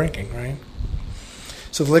problem drinking, right?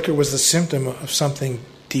 So the liquor was the symptom of something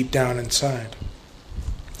deep down inside.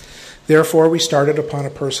 Therefore, we started upon a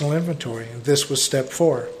personal inventory, and this was step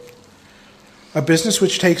 4. A business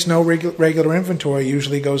which takes no regular inventory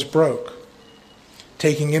usually goes broke.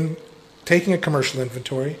 Taking a commercial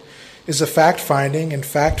inventory is a fact-finding and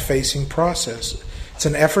fact-facing process. It's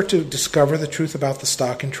an effort to discover the truth about the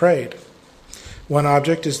stock in trade. One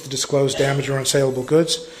object is to disclose damaged or unsaleable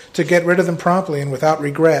goods, to get rid of them promptly and without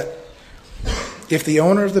regret. If the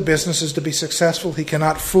owner of the business is to be successful, he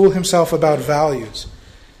cannot fool himself about values.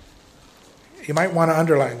 You might want to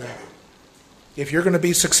underline that. If you're going to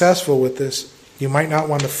be successful with this, you might not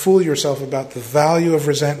want to fool yourself about the value of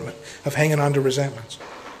resentment, of hanging on to resentments.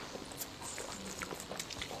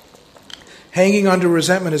 Hanging on to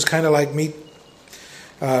resentment is kind of like me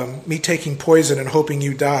taking poison and hoping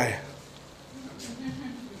you die.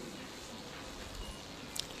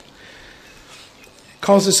 It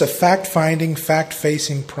calls this a fact-finding,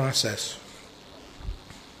 fact-facing process.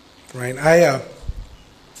 Right?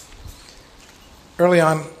 Early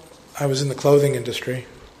on, I was in the clothing industry,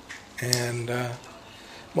 and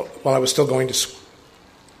while I was still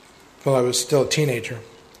a teenager.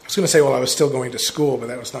 I was going to say while I was still going to school, but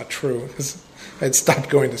that was not true, because I had stopped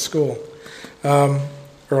going to school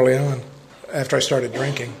early on, after I started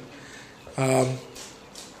drinking. When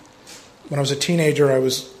I was a teenager, I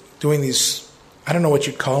was doing these, I don't know what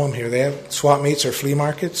you'd call them here. They have swap meets or flea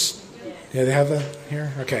markets? Yeah, they have that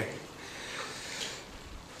here? Okay.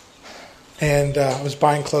 And I was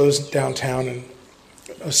buying clothes downtown, and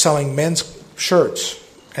I was selling men's shirts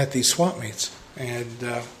at these swap meets, and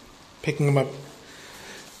picking them up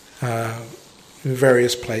in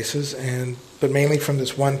various places, but mainly from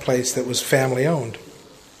this one place that was family owned.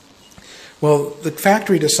 Well, the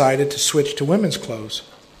factory decided to switch to women's clothes,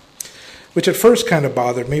 which at first kind of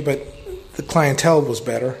bothered me, but the clientele was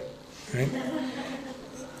better, right?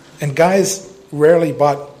 And guys rarely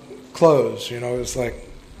bought clothes, It was like,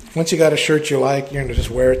 once you got a shirt you like, you're going to just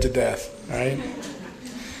wear it to death, right?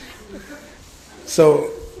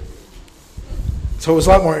 So it was a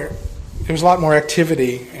lot more. There was a lot more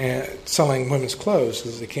activity selling women's clothes,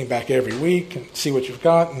 because they came back every week and see what you've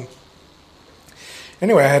got. And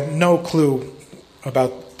anyway, I had no clue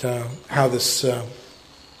about how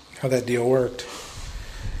that deal worked.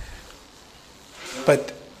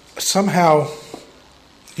 But somehow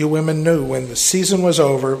you women knew when the season was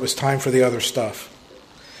over, it was time for the other stuff,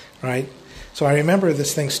 right? So I remember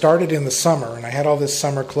this thing started in the summer, and I had all this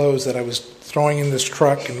summer clothes that I was throwing in this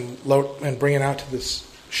truck and bringing out to this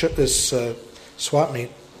swap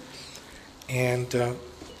meet. And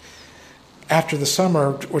after the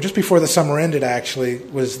summer, or just before the summer ended actually,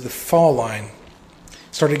 was the fall line.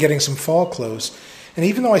 Started getting some fall clothes. And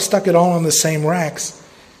even though I stuck it all on the same racks,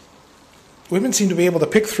 women seemed to be able to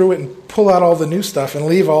pick through it and pull out all the new stuff and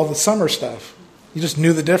leave all the summer stuff. You just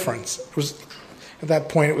knew the difference. It was, at that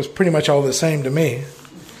point, it was pretty much all the same to me,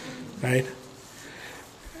 right?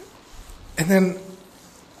 And then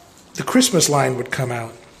the Christmas line would come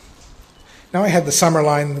out. Now I had the summer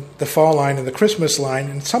line, the fall line, and the Christmas line,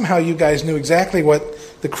 and somehow you guys knew exactly what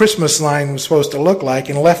the Christmas line was supposed to look like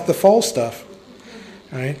and left the fall stuff,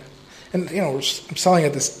 right? And, you know, I'm selling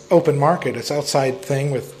at this open market. It's outside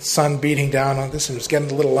thing with sun beating down on this, and it's getting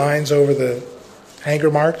the little lines over the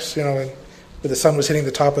hanger marks, you know, where the sun was hitting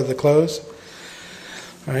the top of the clothes,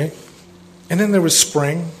 right? And then there was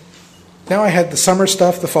spring. Now I had the summer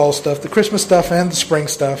stuff, the fall stuff, the Christmas stuff, and the spring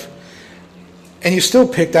stuff. And you still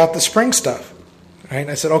picked out the spring stuff, right? And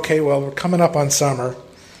I said, okay, well, we're coming up on summer.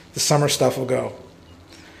 The summer stuff will go,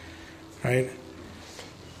 right?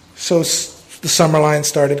 So the summer line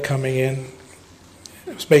started coming in.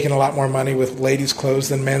 I was making a lot more money with ladies' clothes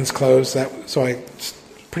than men's clothes, so I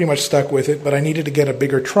pretty much stuck with it. But I needed to get a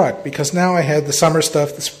bigger truck because now I had the summer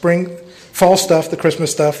stuff, the fall stuff, the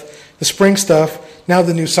Christmas stuff, the spring stuff, now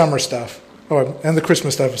the new summer stuff. Oh, and the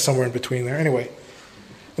Christmas stuff is somewhere in between there. Anyway.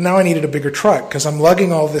 And now I needed a bigger truck because I'm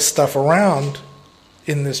lugging all this stuff around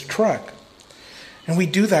in this truck. And we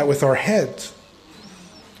do that with our heads.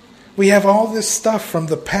 We have all this stuff from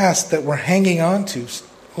the past that we're hanging on to.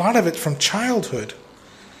 A lot of it from childhood,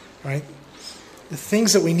 right? The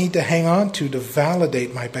things that we need to hang on to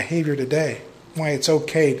validate my behavior today. Why it's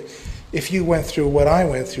okay. If you went through what I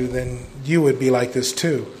went through, then you would be like this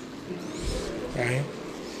too, right?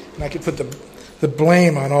 And I could put the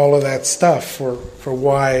blame on all of that stuff for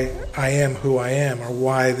why I am who I am or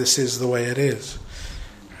why this is the way it is.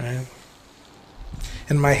 Right?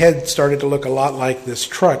 And my head started to look a lot like this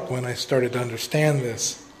truck when I started to understand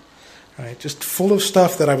this. Right? Just full of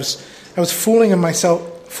stuff that I was fooling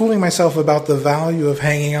myself about the value of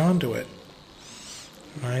hanging on to it.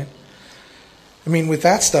 Right? I mean, with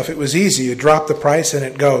that stuff, it was easy. You drop the price and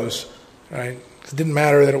it goes. Right? It didn't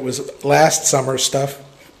matter that it was last summer's stuff.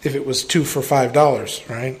 If it was 2 for $5,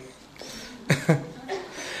 right?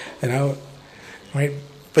 You know, right?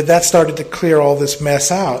 But that started to clear all this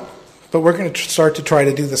mess out. But we're going to start to try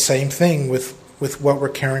to do the same thing with what we're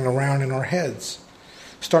carrying around in our heads.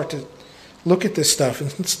 Start to look at this stuff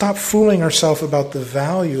and stop fooling ourselves about the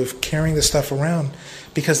value of carrying this stuff around,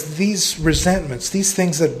 because these resentments, these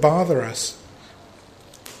things that bother us,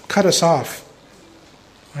 cut us off,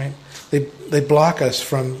 right? They block us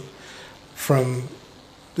from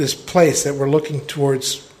this place that we're looking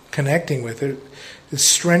towards connecting with. This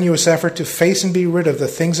strenuous effort to face and be rid of the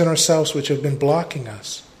things in ourselves which have been blocking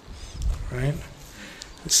us. Right?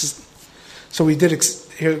 So we did.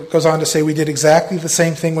 Here it goes on to say we did exactly the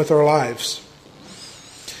same thing with our lives.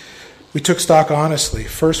 We took stock honestly.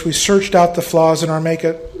 First, we searched out the flaws in our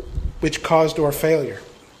makeup which caused our failure.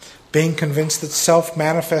 Being convinced that self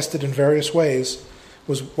manifested in various ways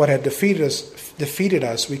was what had defeated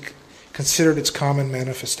us, we considered its common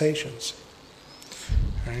manifestations.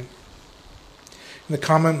 Right? And the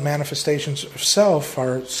common manifestations of self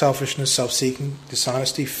are selfishness, self-seeking,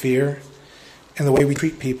 dishonesty, fear, and the way we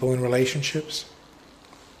treat people in relationships.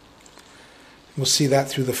 We'll see that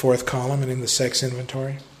through the 4th column and in the sex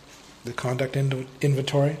inventory, the conduct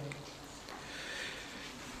inventory.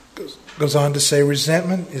 Goes on to say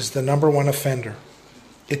resentment is the number one offender.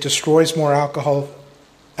 It destroys more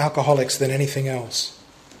alcoholics than anything else.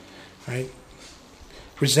 Right?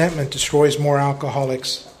 Resentment destroys more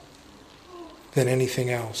alcoholics than anything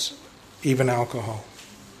else, even alcohol.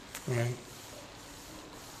 Right?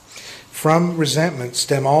 From resentment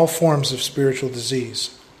stem all forms of spiritual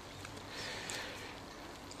disease.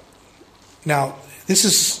 Now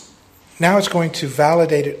it's going to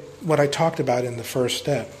validate what I talked about in the first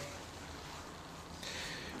step.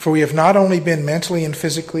 For we have not only been mentally and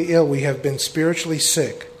physically ill, we have been spiritually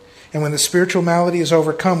sick. And when the spiritual malady is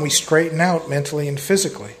overcome, we straighten out mentally and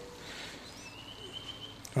physically.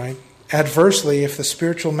 Right? Adversely, if the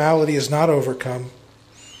spiritual malady is not overcome,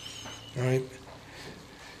 right,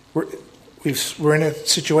 we're in a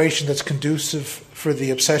situation that's conducive for the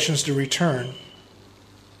obsessions to return,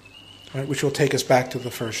 right, which will take us back to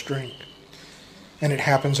the first drink. And it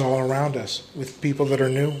happens all around us, with people that are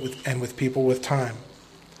new and with people with time.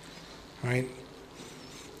 Right?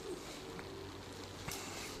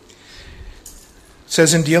 It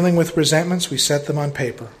says in dealing with resentments, we set them on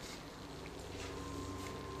paper.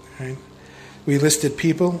 Right? We listed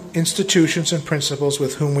people, institutions, and principles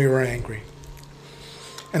with whom we were angry.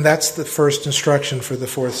 And that's the first instruction for the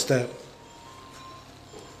fourth step.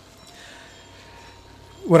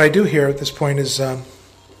 What I do here at this point is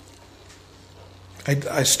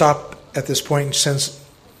I stop at this point and send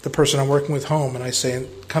the person I'm working with home, and I say,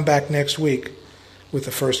 come back next week with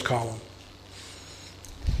the first column.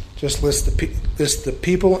 Just list the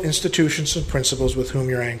people, institutions, and principles with whom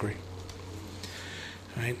you're angry.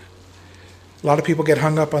 Right? A lot of people get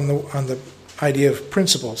hung up on the idea of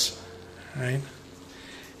principles. Right?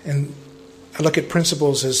 And I look at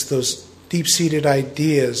principles as those deep-seated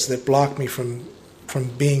ideas that block me from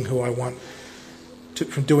being who I want to,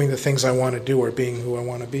 from doing the things I want to do or being who I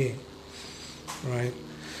want to be. Right?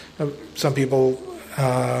 Some people,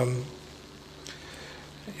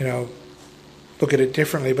 look at it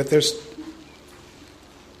differently, but there's,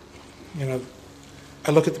 I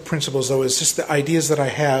look at the principles though as just the ideas that I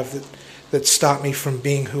have that stop me from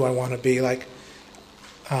being who I want to be. Like,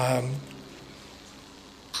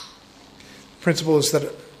 principle is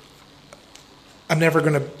that I'm never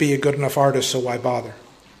going to be a good enough artist, so why bother?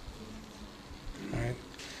 Right?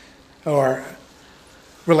 Or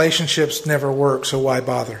relationships never work, so why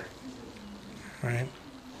bother? Right?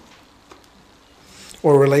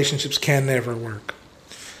 Or relationships can never work.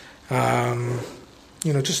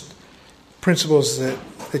 Just principles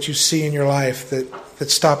that you see in your life that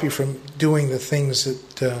stop you from doing the things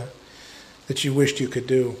that you wished you could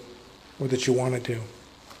do or that you want to do.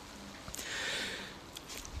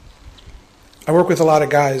 I work with a lot of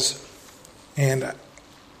guys, and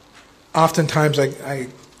oftentimes I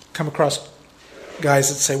come across guys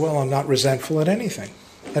that say, well, I'm not resentful at anything,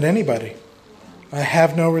 at anybody. I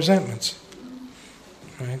have no resentments.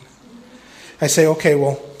 Right? I say, okay,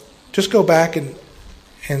 well, just go back and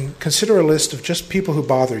consider a list of just people who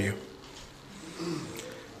bother you.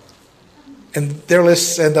 And their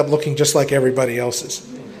lists end up looking just like everybody else's.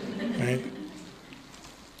 Right?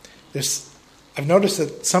 I've noticed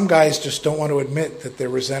that some guys just don't want to admit that they're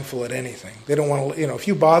resentful at anything. They don't want to, if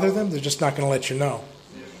you bother them, they're just not going to let you know.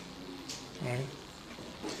 Right?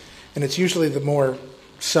 And it's usually the more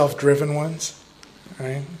self-driven ones.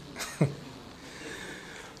 Right?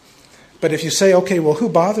 But if you say, okay, well, who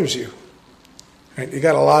bothers you? Right? You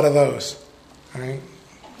got a lot of those. Right?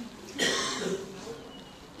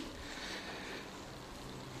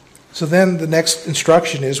 So then the next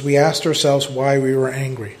instruction is we asked ourselves why we were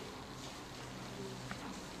angry.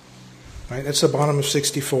 Right? That's the bottom of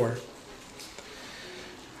 64.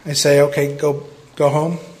 I say, okay, go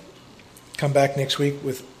home. Come back next week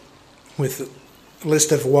with a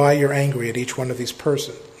list of why you're angry at each one of these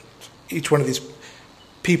persons, each one of these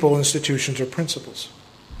people, institutions, or principles.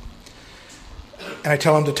 And I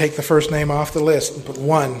tell them to take the first name off the list and put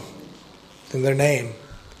 1, then their name,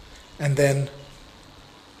 and then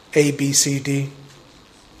A, B, C, D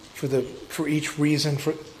for each reason,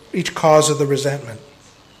 for each cause of the resentment.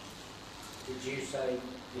 Did you say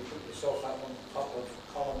you put yourself up on top of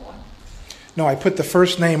column 1? No, I put the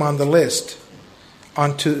first name on the list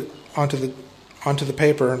onto the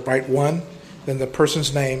paper and write 1, then the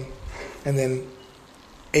person's name, and then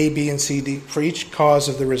A, B, and C, D for each cause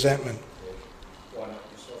of the resentment. Why not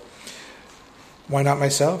yourself? Why not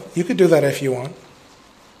myself? You could do that if you want.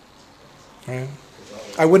 Right?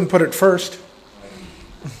 I wouldn't put it first.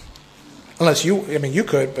 Unless you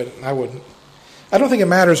could, but I wouldn't. I don't think it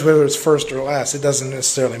matters whether it's first or last. It doesn't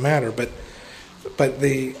necessarily matter, but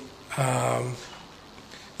the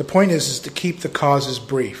point is to keep the causes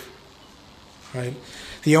brief. Right?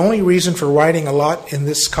 The only reason for writing a lot in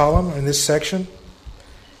this column, or in this section,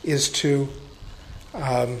 is to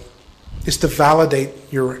validate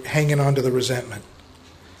your hanging on to the resentment.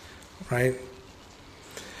 Right?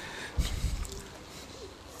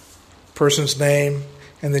 Person's name,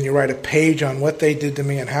 and then you write a page on what they did to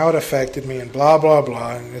me and how it affected me and blah, blah,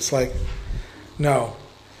 blah. And it's like, no.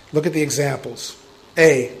 Look at the examples.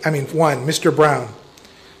 1, Mr. Brown.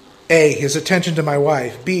 A, his attention to my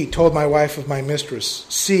wife. B, told my wife of my mistress.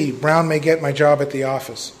 C, Brown may get my job at the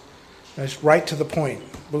office. That's right to the point.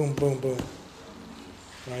 Boom, boom, boom.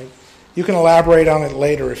 Right? You can elaborate on it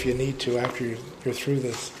later if you need to after you're through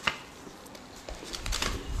this.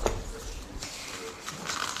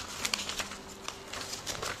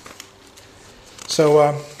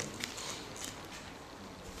 So,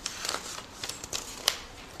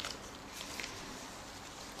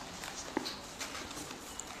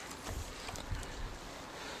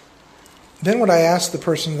 Then what I ask the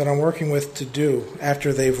person that I'm working with to do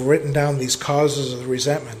after they've written down these causes of the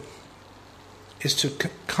resentment is to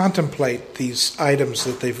contemplate these items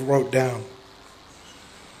that they've wrote down.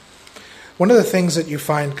 One of the things that you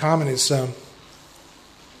find common is I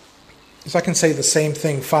can say the same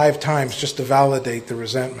thing 5 times just to validate the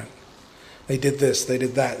resentment. They did this, they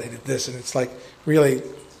did that, they did this, and it's like, really,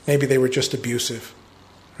 maybe they were just abusive,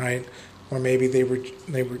 right? Or maybe they were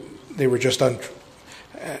just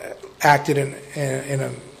acted in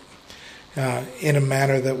a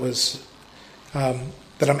manner that was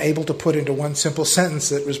that I'm able to put into one simple sentence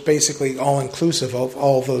that was basically all inclusive of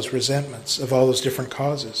all those resentments, of all those different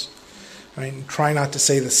causes. Right? And try not to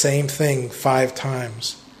say the same thing 5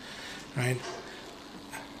 times. Right?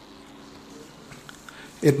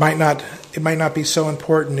 It might not be so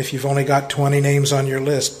important if you've only got 20 names on your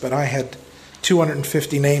list, but I had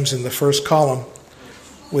 250 names in the first column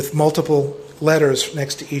with multiple letters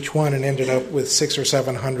next to each one, and ended up with 600 or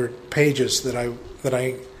 700 pages that I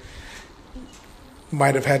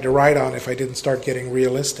might have had to write on if I didn't start getting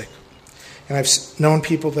realistic. And I've known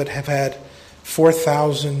people that have had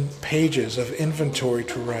 4,000 pages of inventory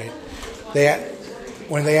to write.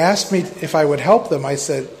 When they asked me if I would help them, I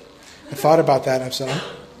thought about that, and I said,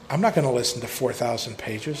 I'm not going to listen to 4,000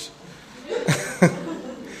 pages.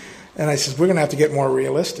 And I said, we're going to have to get more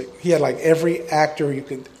realistic. He had like every actor you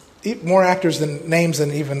could, more actors than names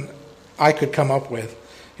than even I could come up with.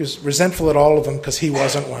 He was resentful at all of them because he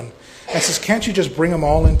wasn't one. I says, can't you just bring them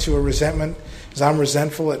all into a resentment? Because I'm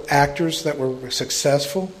resentful at actors that were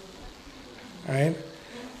successful. Right?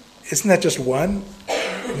 Isn't that just one?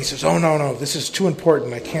 And he says, oh, no, this is too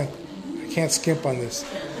important. I can't skimp on this.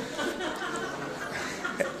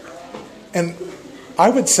 And I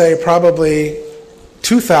would say probably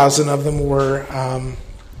 2,000 of them were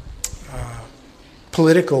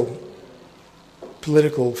political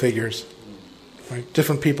figures, right?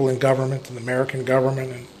 Different people in government, in the American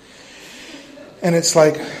government, and it's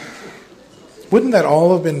like, wouldn't that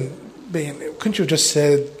all have been? Couldn't you have just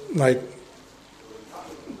said like,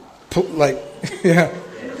 yeah,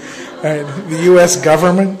 right, the U.S.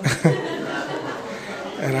 government,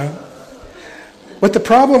 you know? What the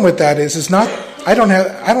problem with that is not. I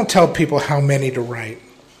don't tell people how many to write,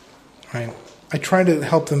 right? I try to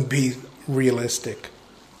help them be realistic,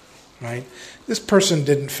 right? This person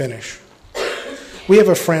didn't finish. We have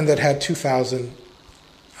a friend that had 2,000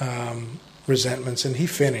 resentments, and he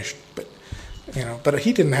finished, but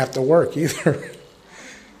he didn't have to work either.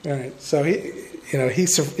 Right? So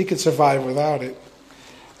he could survive without it,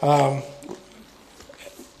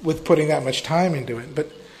 with putting that much time into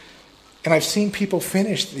it. And I've seen people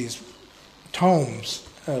finish these tomes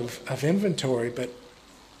of inventory, but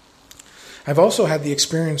I've also had the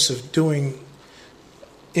experience of doing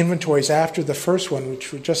inventories after the first one,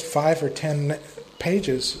 which were just 5 or 10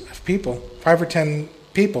 pages of people, 5 or 10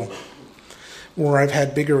 people, where I've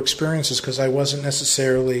had bigger experiences because I wasn't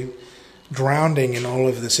necessarily drowning in all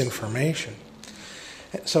of this information.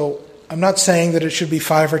 So I'm not saying that it should be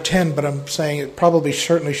 5 or 10, but I'm saying it probably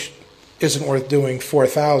certainly isn't worth doing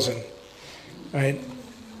 4,000, right?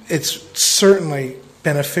 It's certainly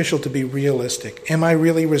beneficial to be realistic. Am I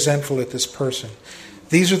really resentful at this person?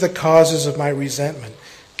 These are the causes of my resentment.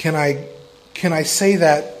 Can I say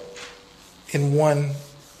that in one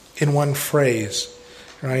phrase,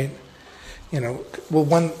 right? Will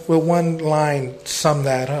one line sum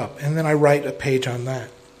that up? And then I write a page on that,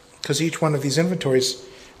 because each one of these inventories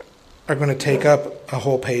are going to take up a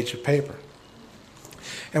whole page of paper.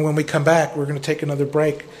 And when we come back, we're going to take another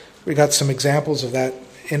break. We got some examples of that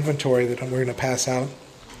inventory that we're going to pass out,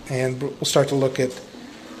 and we'll start to look at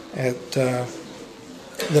the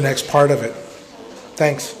next part of it.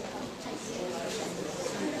 Thanks.